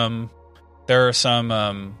there are some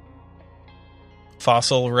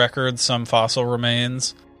fossil records, some fossil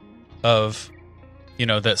remains of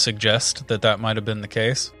that suggest that might have been the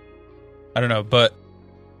case. I don't know, but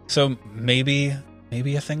so maybe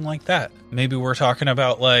a thing like that. Maybe we're talking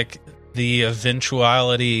about like the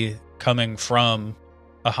eventuality coming from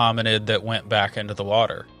a hominid that went back into the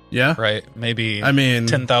water. Yeah. Right. Maybe, I mean,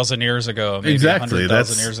 10,000 years ago. Maybe exactly.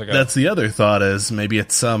 100,000 years ago. That's the other thought, is maybe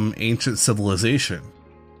it's some ancient civilization.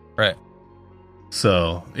 Right.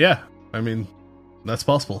 So, yeah. I mean, that's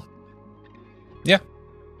possible. Yeah.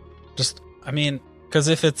 Because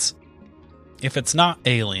if it's not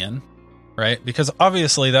alien, right? Because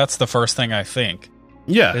obviously that's the first thing I think.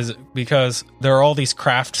 Yeah. Is because there are all these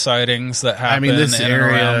craft sightings that happen this in and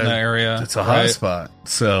around the area. It's a hot spot.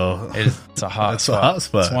 So it's a hot spot. a hot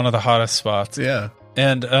spot. It's one of the hottest spots. Yeah.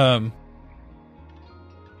 And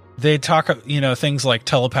they talk, things like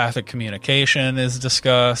telepathic communication is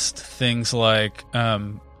discussed, things like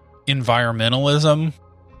environmentalism,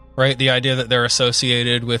 right? The idea that they're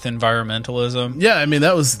associated with environmentalism. Yeah, I mean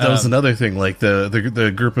that was another thing, like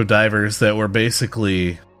the group of divers that were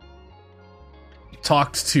basically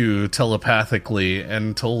talked to telepathically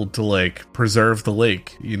and told to like preserve the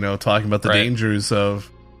lake, talking about the dangers of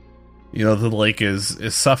the lake is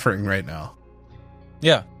suffering right now.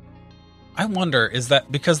 Yeah. I wonder, is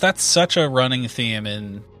that because that's such a running theme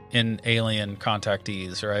in alien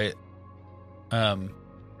contactees, right?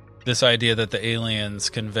 This idea that the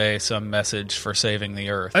aliens convey some message for saving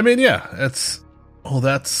the earth. I mean, yeah,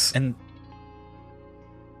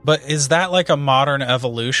 but is that like a modern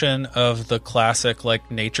evolution of the classic like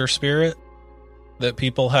nature spirit that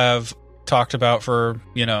people have talked about for,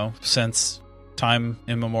 since time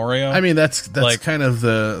immemorial? I mean, that's like, kind of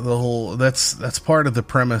the whole, that's part of the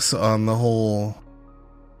premise on the whole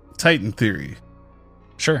Titan theory.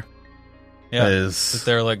 Sure. Yeah. That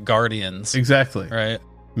they're like guardians. Exactly. Right.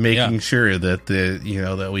 Making sure that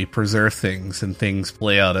that we preserve things and things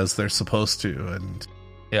play out as they're supposed to, and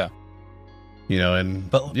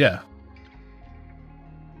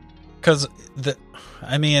because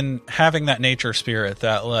having that nature spirit,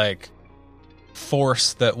 that like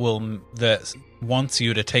force that wants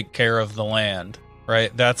you to take care of the land,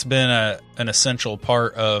 right? That's been an essential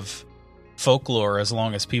part of folklore as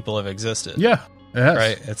long as people have existed. Yeah, it has.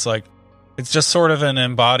 Right. It's like it's just sort of an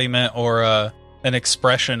embodiment or an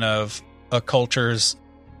expression of a culture's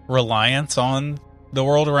reliance on the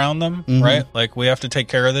world around them, right? Like, we have to take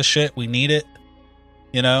care of this shit. We need it,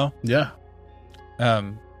 Yeah.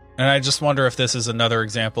 And I just wonder if this is another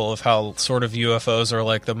example of how sort of UFOs are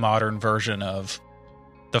like the modern version of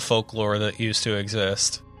the folklore that used to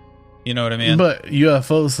exist. You know what I mean? But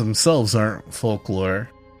UFOs themselves aren't folklore.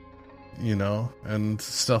 and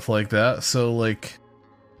stuff like that. So, like,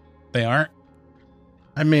 They aren't?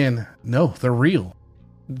 I mean, no, they're real.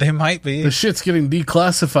 They might be. The shit's getting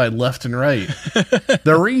declassified left and right.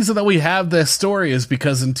 The reason that we have this story is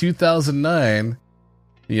because in 2009,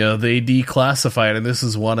 they declassified, and this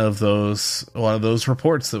is one of those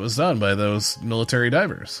reports that was done by those military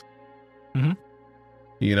divers.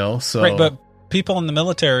 Mm-hmm. So right, but people in the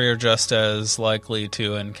military are just as likely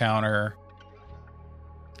to encounter,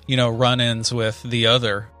 run-ins with the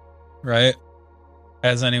other, right,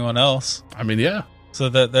 as anyone else. I mean, yeah. So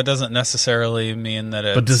that doesn't necessarily mean that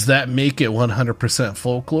it's... But does that make it 100%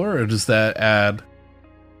 folklore, or does that add...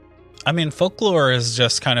 I mean, folklore is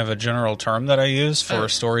just kind of a general term that I use for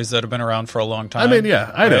stories that have been around for a long time. I mean, yeah,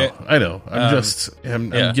 I know.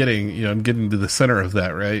 I'm yeah. getting to the center of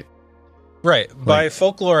that, right? Right. By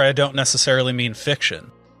folklore, I don't necessarily mean fiction.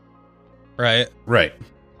 Right? Right.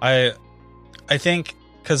 I think,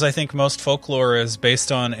 because I think most folklore is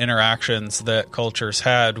based on interactions that cultures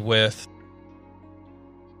had with,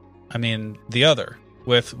 the other,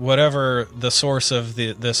 with whatever the source of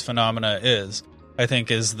this phenomena is, I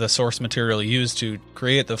think is the source material used to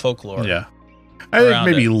create the folklore. Yeah. I think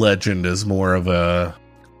maybe legend is more of a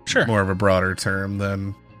broader term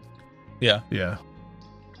than... Yeah. Yeah.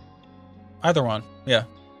 Either one. Yeah.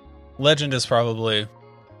 Legend is probably...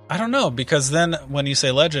 I don't know, because then when you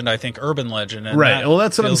say legend, I think urban legend. And right. Well,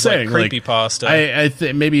 that's what I'm saying. Like creepypasta. I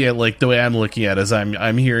think maybe the way I'm looking at it is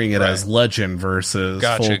I'm hearing it as legend versus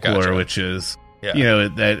folklore, which is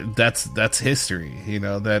that's history.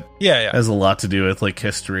 That has a lot to do with like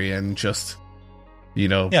history and just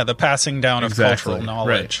the passing down of cultural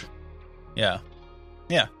knowledge. Right.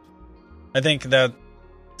 Yeah. I think that.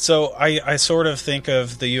 So I sort of think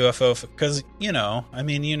of the UFO because,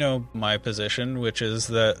 my position, which is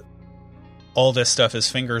that all this stuff is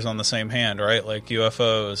fingers on the same hand, right? Like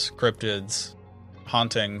UFOs, cryptids,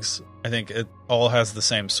 hauntings. I think it all has the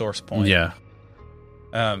same source point. Yeah.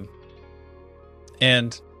 And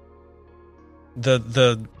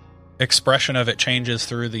the expression of it changes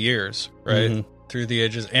through the years, right? Mm-hmm. Through the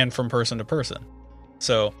ages and from person to person.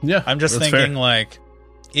 So yeah, I'm just thinking fair.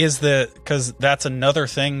 Because that's another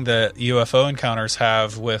thing that UFO encounters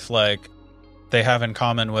have with they have in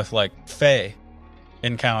common with Fae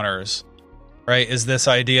encounters, right? Is this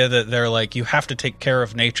idea that they're you have to take care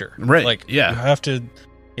of nature, right? You have to,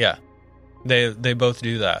 they both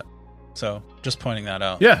do that. So just pointing that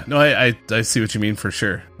out. Yeah, no, I see what you mean for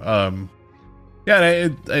sure.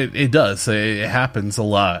 It does. It happens a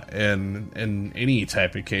lot in any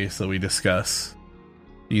type of case that we discuss.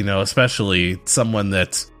 Especially someone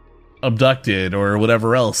that's abducted or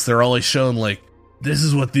whatever else, they're always shown this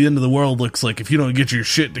is what the end of the world looks like if you don't get your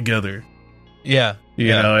shit together. Yeah.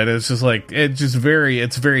 And it's just it's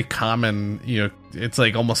very common, it's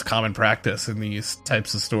almost common practice in these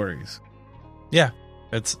types of stories. Yeah.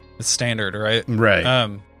 It's standard, right?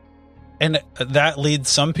 Right. And that leads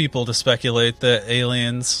some people to speculate that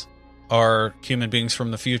aliens are human beings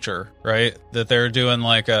from the future, right? That they're doing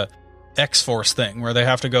a X-Force thing where they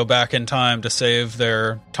have to go back in time to save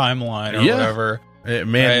their timeline or whatever.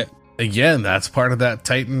 Right? Again, that's part of that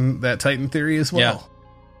Titan theory as well.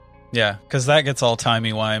 Yeah, because that gets all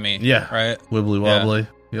timey-wimey. Yeah. Right? Wibbly-wobbly.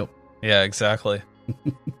 Yeah. Yep. Yeah, exactly.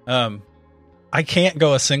 I can't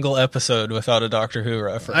go a single episode without a Doctor Who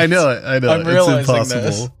reference. I know it. I'm realizing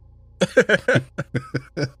this.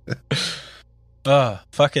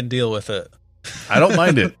 Fucking deal with it. I don't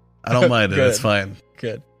mind it. It's fine.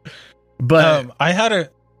 Good. But I had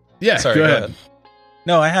a sorry, go ahead.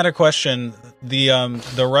 No, I had a question. The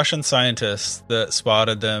Russian scientists that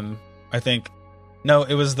spotted them, I think. No,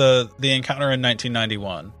 it was the encounter in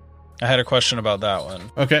 1991. I had a question about that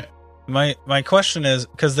one. Okay. My question is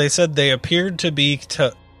because they said they appeared to be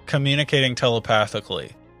communicating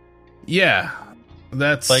telepathically. Yeah,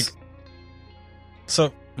 that's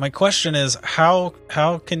So my question is how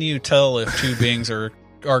can you tell if two beings are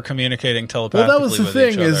communicating telepathically? Well, that was the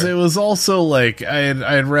thing. Is it was also I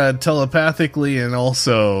had read telepathically and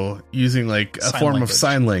also using a form of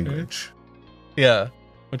sign language. Yeah,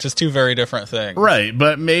 which is two very different things, right?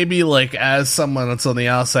 But maybe as someone that's on the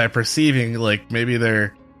outside perceiving, maybe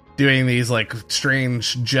they're doing these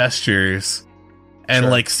strange gestures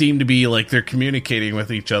and seem to be they're communicating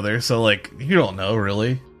with each other. So you don't know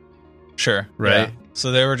really. Sure. Right. Yeah.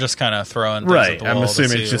 So they were just kind of throwing things at the wall. I'm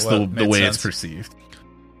assuming it's just the way sense. it's perceived.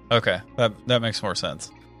 Okay. That makes more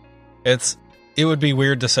sense. It would be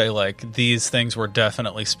weird to say these things were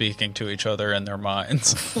definitely speaking to each other in their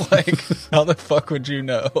minds. How the fuck would you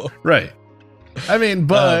know? Right. I mean,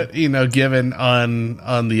 but given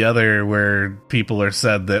on the other where people are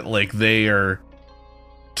said that they are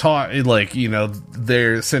taught, like,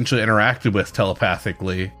 they're essentially interacted with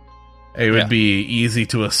telepathically, it would be easy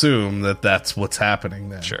to assume that that's what's happening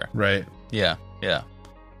then. Sure. Right? Yeah.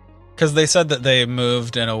 Because they said that they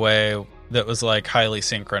moved in a way that was like highly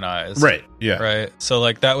synchronized. Right. Yeah. Right. So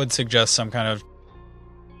like that would suggest some kind of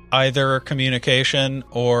either communication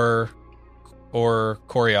or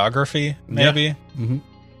choreography, maybe.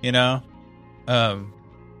 Yeah. Mm-hmm.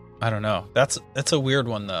 I don't know. That's a weird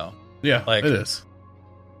one though. Yeah, like it is.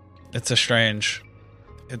 It's a strange.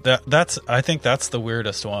 I think that's the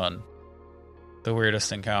weirdest one. The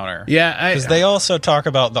weirdest encounter. Yeah, because they also talk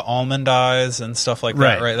about the almond eyes and stuff like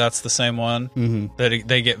that, right? That's the same one. Mm-hmm. That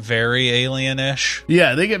they get very alien-ish.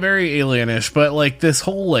 Yeah, they get very alien-ish, but like this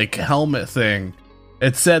whole like helmet thing,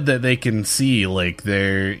 it said that they can see like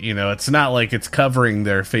they're, it's not like it's covering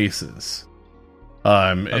their faces.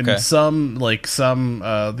 And some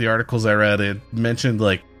the articles I read, it mentioned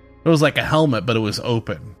like it was like a helmet, but it was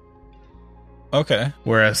open. Okay.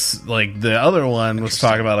 Whereas like the other one was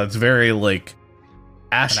talking about it's very like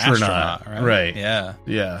astronaut, right? Yeah.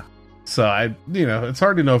 Yeah. So it's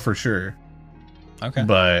hard to know for sure. Okay.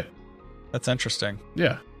 But that's interesting.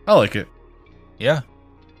 Yeah, I like it. Yeah.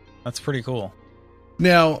 That's pretty cool.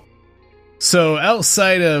 Now, obviously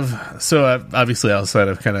outside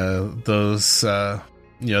of kind of those, the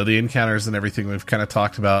encounters and everything we've kind of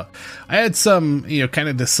talked about, I had some, kind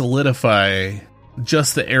of to solidify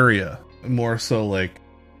just the area more so, like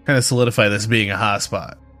kind of solidify this being a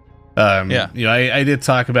hotspot. I did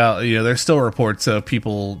talk about, there's still reports of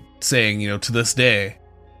people saying, to this day,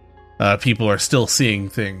 people are still seeing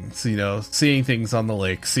things, seeing things on the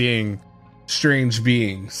lake, seeing strange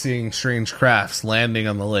beings, seeing strange crafts landing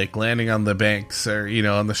on the lake, landing on the banks or,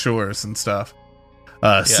 on the shores and stuff.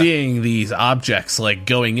 Seeing these objects like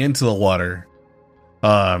going into the water.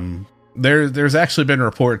 There's actually been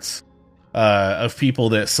reports of people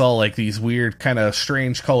that saw like these weird kind of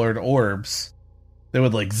strange colored orbs that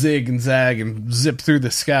would like zig and zag and zip through the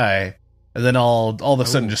sky, and then all of a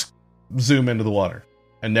sudden just zoom into the water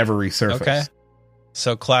and never resurface. Okay.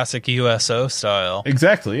 So classic USO style.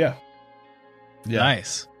 Exactly, yeah.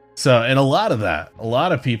 Nice. So, and a lot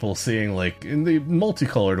of people seeing like in the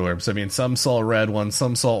multicolored orbs. I mean, some saw red ones,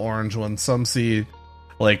 some saw orange ones, some see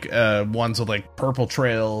like ones with like purple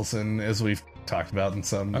trails, and as we've talked about in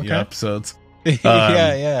some episodes.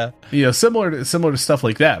 Yeah. Similar to stuff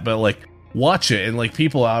like that, but like watch it and like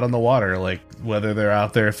people out on the water, like whether they're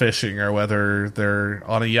out there fishing or whether they're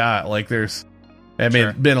on a yacht, like there's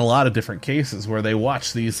been a lot of different cases where they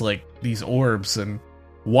watch these orbs and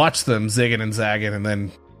watch them zigging and zagging and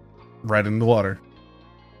then right in the water.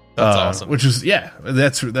 That's awesome. Which is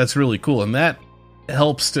that's really cool, and that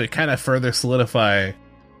helps to kind of further solidify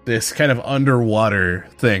this kind of underwater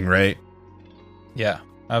thing, right? Yeah,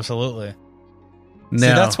 absolutely. Now, see,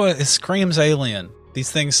 that's what it screams alien.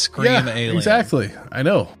 These things scream alien. Exactly. I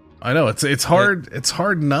know. It's hard. It's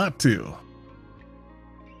hard not to.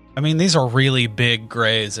 I mean, these are really big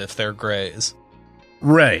grays if they're grays.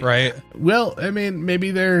 Right. Well, I mean, maybe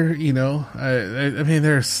they're, I mean,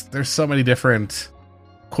 there's so many different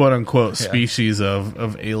quote unquote species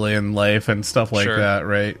of alien life and stuff like that,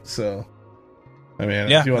 right? So, I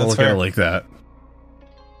mean, if you want to look at it like that.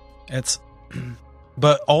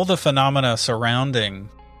 But all the phenomena surrounding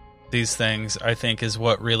these things, I think, is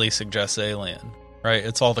what really suggests alien, right?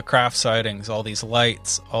 It's all the craft sightings, all these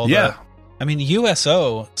lights, I mean,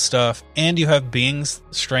 USO stuff, and you have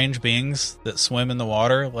strange beings that swim in the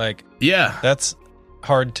water. Like, that's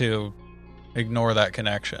hard to ignore that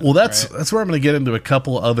connection. Well, that's where I'm going to get into a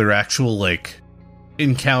couple other actual like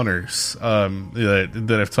encounters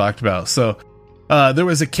that I've talked about. So there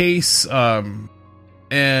was a case and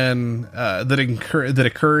that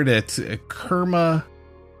occurred at Kerma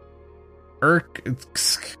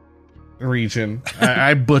Irkutsk region.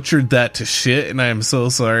 I butchered that to shit, and I am so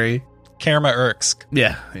sorry. Kerma-Irkutsk.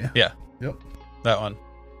 Yeah. Yep. That one.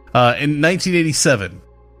 In 1987,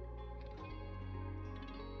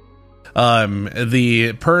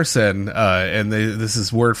 the person, and this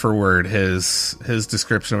is word for word his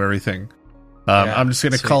description of everything. I'm just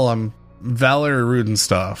going to call him Valer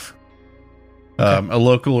Rudenstoff, a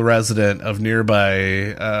local resident of a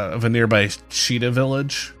nearby Shida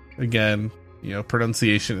village. Again,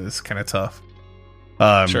 pronunciation is kind of tough.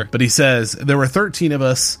 But he says there were 13 of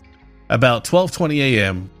us. About 12:20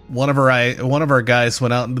 a.m., one of our guys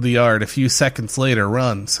went out into the yard. A few seconds later,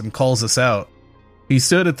 runs and calls us out. He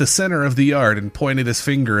stood at the center of the yard and pointed his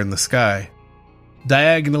finger in the sky.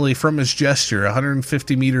 Diagonally from his gesture,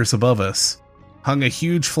 150 meters above us, hung a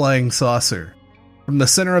huge flying saucer. From the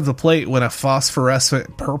center of the plate went a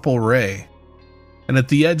phosphorescent purple ray. and at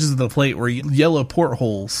the edges of the plate were yellow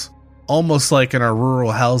portholes, almost like in our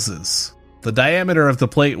rural houses. The diameter of the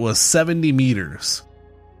plate was 70 meters.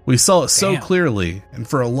 We saw it so clearly, and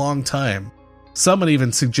for a long time. Someone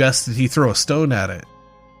even suggested he throw a stone at it.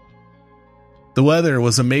 The weather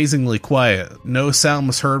was amazingly quiet. No sound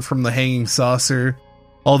was heard from the hanging saucer,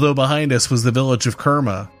 although behind us was the village of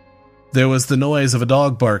Kerma. There was the noise of a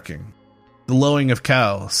dog barking, the lowing of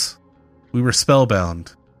cows. We were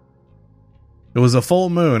spellbound. It was a full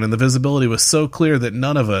moon, and the visibility was so clear that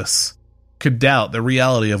none of us could doubt the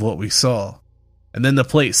reality of what we saw. And then the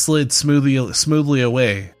plate slid smoothly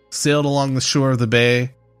away, sailed along the shore of the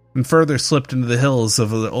bay, and further slipped into the hills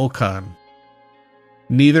of the Okan.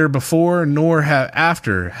 Neither before nor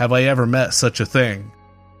after have I ever met such a thing.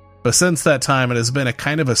 But since that time, it has been a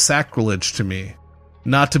kind of a sacrilege to me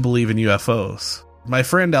not to believe in UFOs. My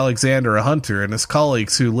friend Alexander, a hunter, and his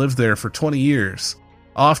colleagues who lived there for 20 years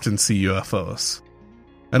often see UFOs.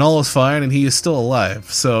 And all is fine, and he is still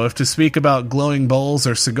alive. So if to speak about glowing bowls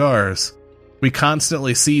or cigars, we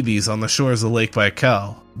constantly see these on the shores of Lake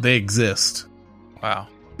Baikal. They exist. Wow.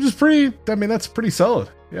 Which is pretty, I mean, that's pretty solid.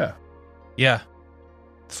 Yeah. Yeah.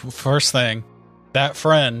 First thing, that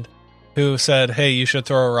friend who said, hey, you should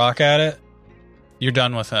throw a rock at it, you're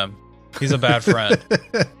done with him. He's a bad friend.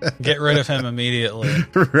 Get rid of him immediately.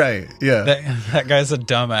 Right, yeah. That guy's a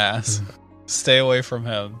dumbass. Stay away from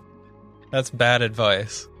him. That's bad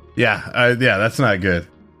advice. Yeah, that's not good.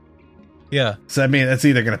 Yeah. So, I mean, that's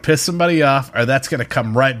either going to piss somebody off or that's going to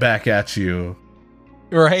come right back at you.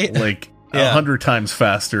 Right? Like 100 times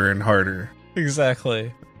faster and harder.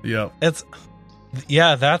 Exactly. Yep.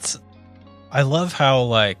 I love how,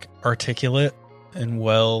 like, articulate and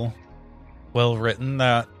well written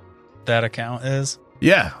that account is.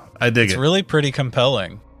 Yeah, I dig it. It's really pretty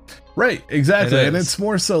compelling. Right, exactly. And it's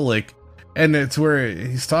more so like, and it's where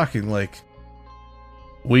he's talking like,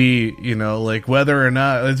 we, like whether or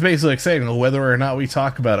not, it's basically like saying, well, whether or not we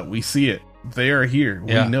talk about it, we see it. They are here.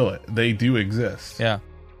 We know it. They do exist. Yeah.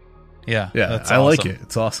 Yeah. Yeah. That's I awesome. like it.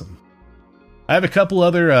 It's awesome. I have a couple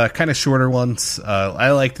other kind of shorter ones.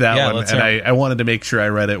 I liked that one, and I wanted to make sure I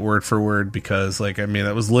read it word for word because, like, I mean,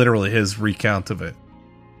 that was literally his recount of it.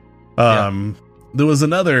 There was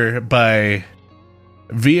another by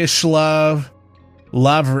Vyacheslav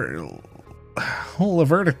Lavertic.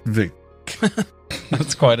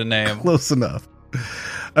 That's quite a name. Close enough.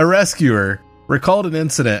 A rescuer recalled an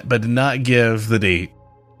incident but did not give the date.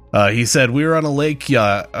 He said, we were on a lake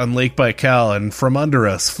yacht on Lake Baikal, and from under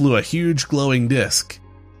us flew a huge glowing disc.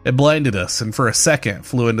 It blinded us, and for a second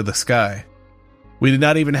flew into the sky. We did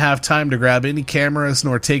not even have time to grab any cameras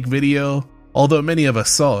nor take video, although many of us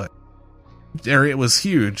saw it. It was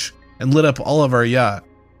huge, and lit up all of our yacht.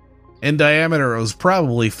 In diameter, it was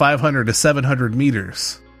probably 500 to 700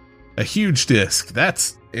 meters. A huge disc.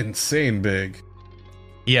 That's insane big.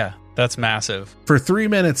 Yeah. That's massive. For 3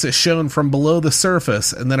 minutes, it shone from below the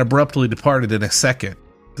surface and then abruptly departed in a second.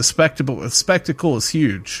 The spectacle is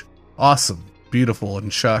huge, awesome, beautiful,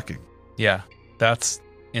 and shocking. Yeah, that's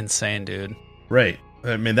insane, dude. Right.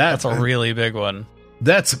 I mean, that's a really big one.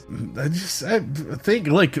 Just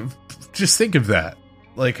think of that.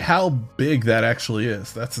 Like, how big that actually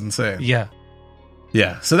is. That's insane. Yeah.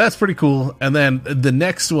 Yeah, so that's pretty cool. And then the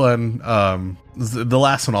next one, the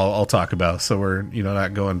last one I'll talk about, so we're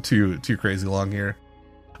not going too crazy long here.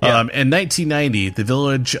 Yeah. In 1990, the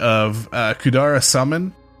village of Kudara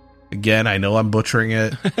Summon, again, I know I'm butchering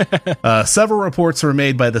it, several reports were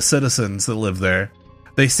made by the citizens that live there.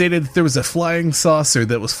 They stated that there was a flying saucer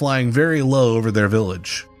that was flying very low over their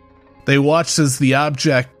village. They watched as the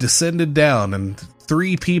object descended down, and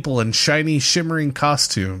 3 people in shiny, shimmering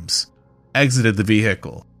costumes exited the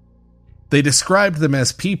vehicle. They described them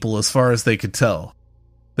as people as far as they could tell.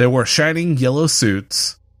 They wore shining yellow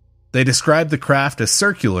suits. They described the craft as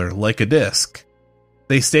circular, like a disc.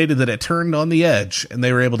 They stated that it turned on the edge and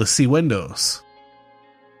they were able to see windows.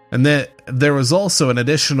 And that there was also an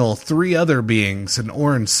additional 3 other beings in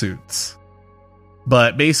orange suits.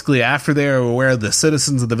 But basically, after they were aware the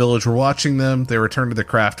citizens of the village were watching them, they returned to the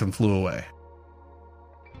craft and flew away.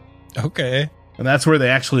 Okay. And that's where they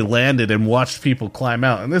actually landed and watched people climb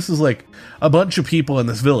out. And this is like a bunch of people in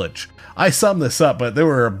this village. I summed this up, but there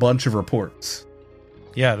were a bunch of reports.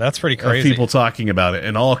 Yeah, that's pretty crazy. Of people talking about it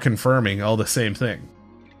and all confirming all the same thing.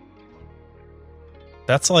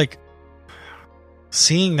 That's like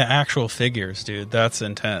seeing the actual figures, dude. That's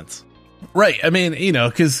intense. Right. I mean,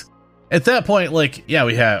 because at that point, like, yeah,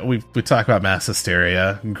 we talk about mass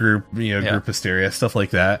hysteria, group hysteria, stuff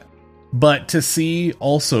like that. But to see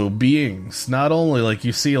also beings, not only like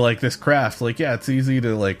you see like this craft, like, yeah, it's easy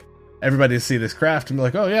to like everybody to see this craft and be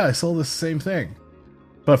like, oh yeah, I saw this same thing.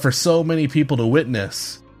 but for so many people to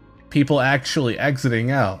witness, people actually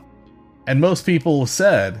exiting out. And most people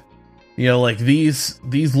said, like these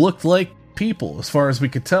looked like people as far as we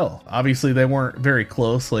could tell. Obviously they weren't very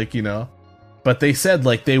close, but they said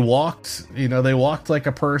like they walked like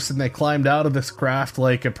a person. They climbed out of this craft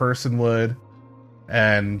like a person would.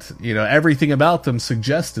 And, everything about them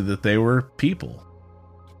suggested that they were people.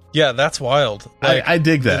 Yeah, that's wild. Like, I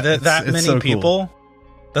dig that. That it's many so people.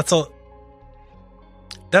 Cool.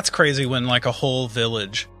 That's crazy when like a whole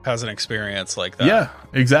village has an experience like that. Yeah,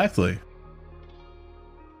 exactly.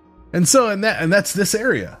 And so, and that's this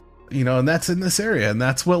area, and that's in this area. And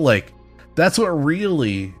that's what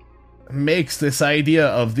really makes this idea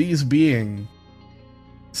of these being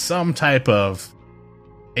some type of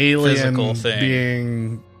alien physical thing,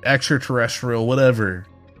 being extraterrestrial, whatever,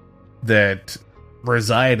 that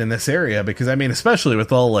reside in this area. Because I mean, especially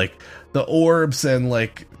with all like the orbs and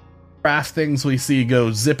like craft things we see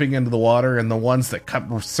go zipping into the water, and the ones that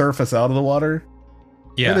surface out of the water.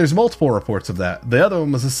 Yeah, there's multiple reports of that. The other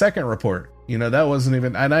one was a second report. That wasn't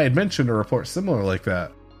even, and I had mentioned a report similar like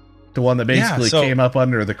that, the one that basically came up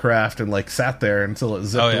under the craft and like sat there until it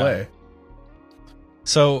zipped away.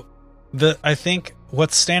 So I think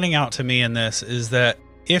what's standing out to me in this is that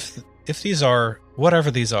if these are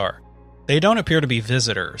whatever these are, they don't appear to be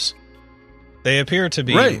visitors. They appear to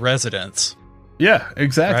be residents. Yeah,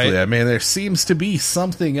 exactly. Right? I mean, there seems to be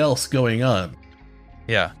something else going on.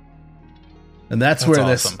 Yeah. And that's where awesome.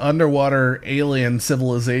 This underwater alien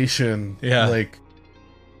civilization, like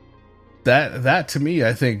that to me,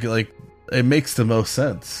 I think like it makes the most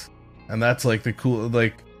sense. And that's like the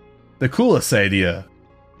coolest idea,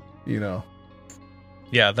 Yeah,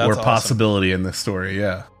 that's or awesome. possibility in this story.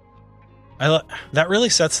 Yeah. That really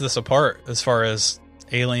sets this apart as far as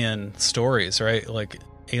alien stories, right? Like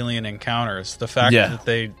alien encounters. The fact that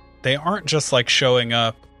they aren't just like showing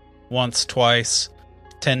up once, twice,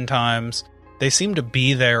 10 times. They seem to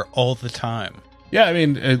be there all the time. Yeah, I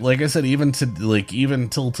mean, like I said, even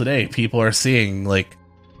till today, people are seeing like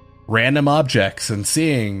random objects and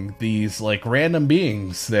seeing these like random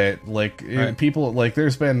beings that like people like.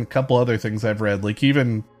 There's been a couple other things I've read, like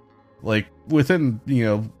even like within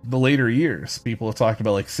the later years, people have talked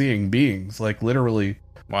about like seeing beings, like literally.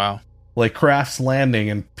 Wow. Like crafts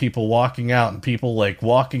landing and people walking out and people like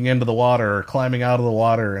walking into the water or climbing out of the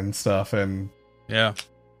water and stuff, and yeah.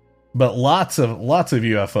 But lots of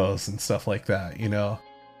UFOs and stuff like that,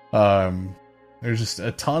 there's just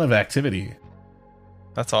a ton of activity.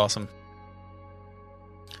 That's awesome.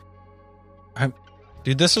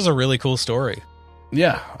 Dude, this is a really cool story.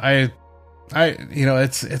 Yeah,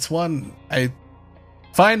 it's one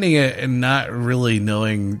finding it and not really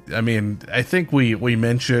knowing. I mean, I think we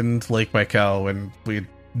mentioned Lake Baikal when we'd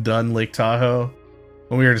done Lake Tahoe,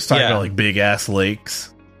 when we were just talking about like big ass lakes.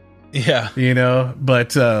 Yeah.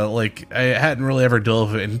 But like I hadn't really ever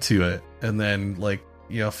dove into it. And then like,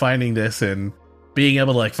 finding this and being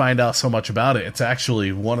able to like find out so much about it, it's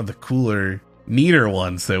actually one of the cooler, neater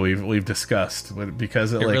ones that we've discussed,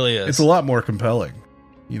 because it like, really is. It's a lot more compelling,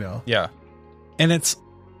 Yeah. And it's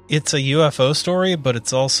a UFO story, but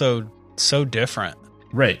it's also so different.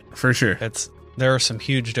 Right, for sure. There are some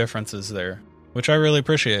huge differences there, which I really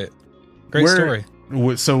appreciate. Great story.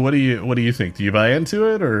 So what do you think? Do you buy into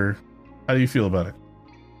it, or how do you feel about it?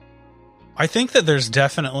 I think that there's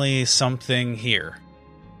definitely something here,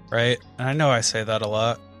 right? And I know I say that a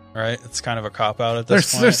lot, right? It's kind of a cop-out at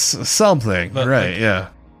this point. There's something, but right,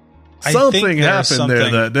 yeah. Something happened there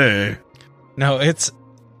that day. No, it's...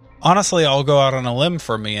 Honestly, I'll go out on a limb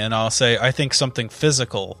for me, and I'll say I think something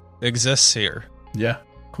physical exists here. Yeah,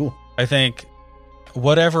 cool. I think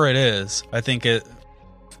whatever it is, I think it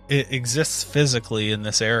exists physically in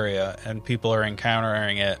this area, and people are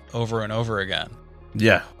encountering it over and over again.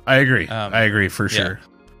 Yeah, I agree. I agree for sure.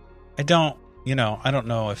 I don't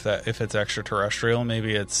know if it's extraterrestrial.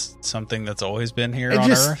 Maybe it's something that's always been here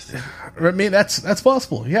on Earth. I mean, that's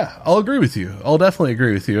possible. Yeah, I'll agree with you. I'll definitely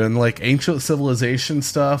agree with you. And like ancient civilization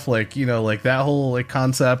stuff, like like that whole like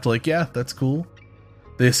concept, like that's cool.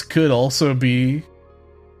 This could also be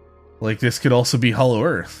Hollow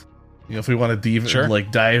Earth. If we want to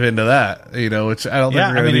dive into that, which I don't think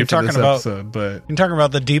we're going to do for this episode, but you're talking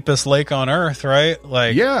about the deepest lake on Earth, right?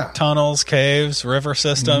 Like tunnels, caves, river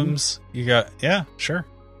systems. Mm-hmm. You got, sure.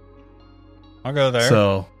 I'll go there.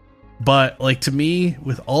 So, but like to me,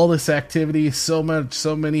 with all this activity, so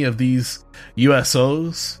many of these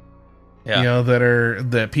USOs,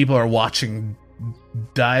 that people are watching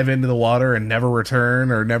dive into the water and never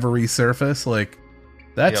return or never resurface, like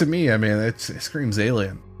that to me, I mean, it screams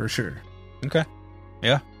alien. For sure. Okay.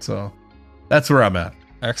 Yeah. So that's where I'm at.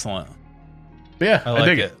 Excellent. But yeah, I like I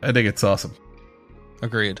dig it. I think it's awesome.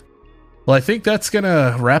 Agreed. Well, I think that's going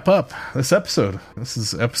to wrap up this episode. This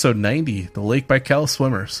is episode 90, the Lake Baikal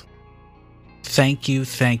Swimmers. Thank you,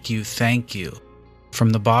 thank you, thank you. From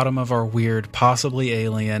the bottom of our weird, possibly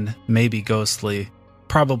alien, maybe ghostly,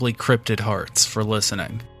 probably cryptid hearts for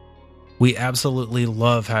listening. We absolutely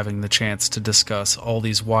love having the chance to discuss all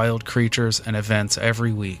these wild creatures and events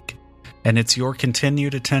every week, and it's your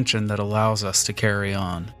continued attention that allows us to carry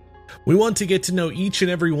on. We want to get to know each and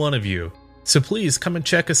every one of you, so please come and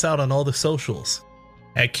check us out on all the socials.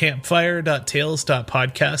 At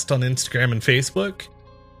campfire.tales.podcast on Instagram and Facebook,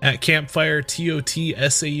 at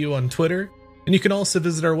campfire.totsau on Twitter, and you can also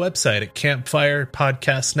visit our website at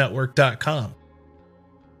campfirepodcastnetwork.com.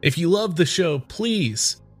 If you love the show,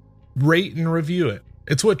 please rate and review it.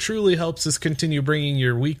 It's what truly helps us continue bringing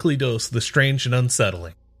your weekly dose of the strange and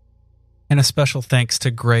unsettling. And a special thanks to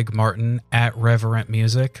Greg Martin at Reverent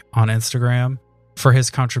Music on Instagram for his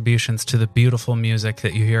contributions to the beautiful music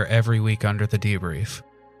that you hear every week under the debrief.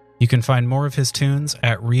 You can find more of his tunes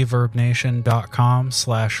at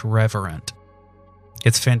reverbnation.com/reverent.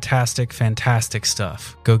 It's fantastic, fantastic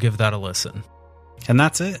stuff. Go give that a listen. And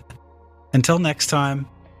that's it. Until next time,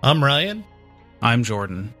 I'm Ryan. I'm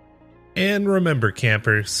Jordan. And remember,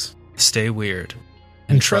 campers, Stay weird.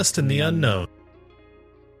 and trust in the unknown.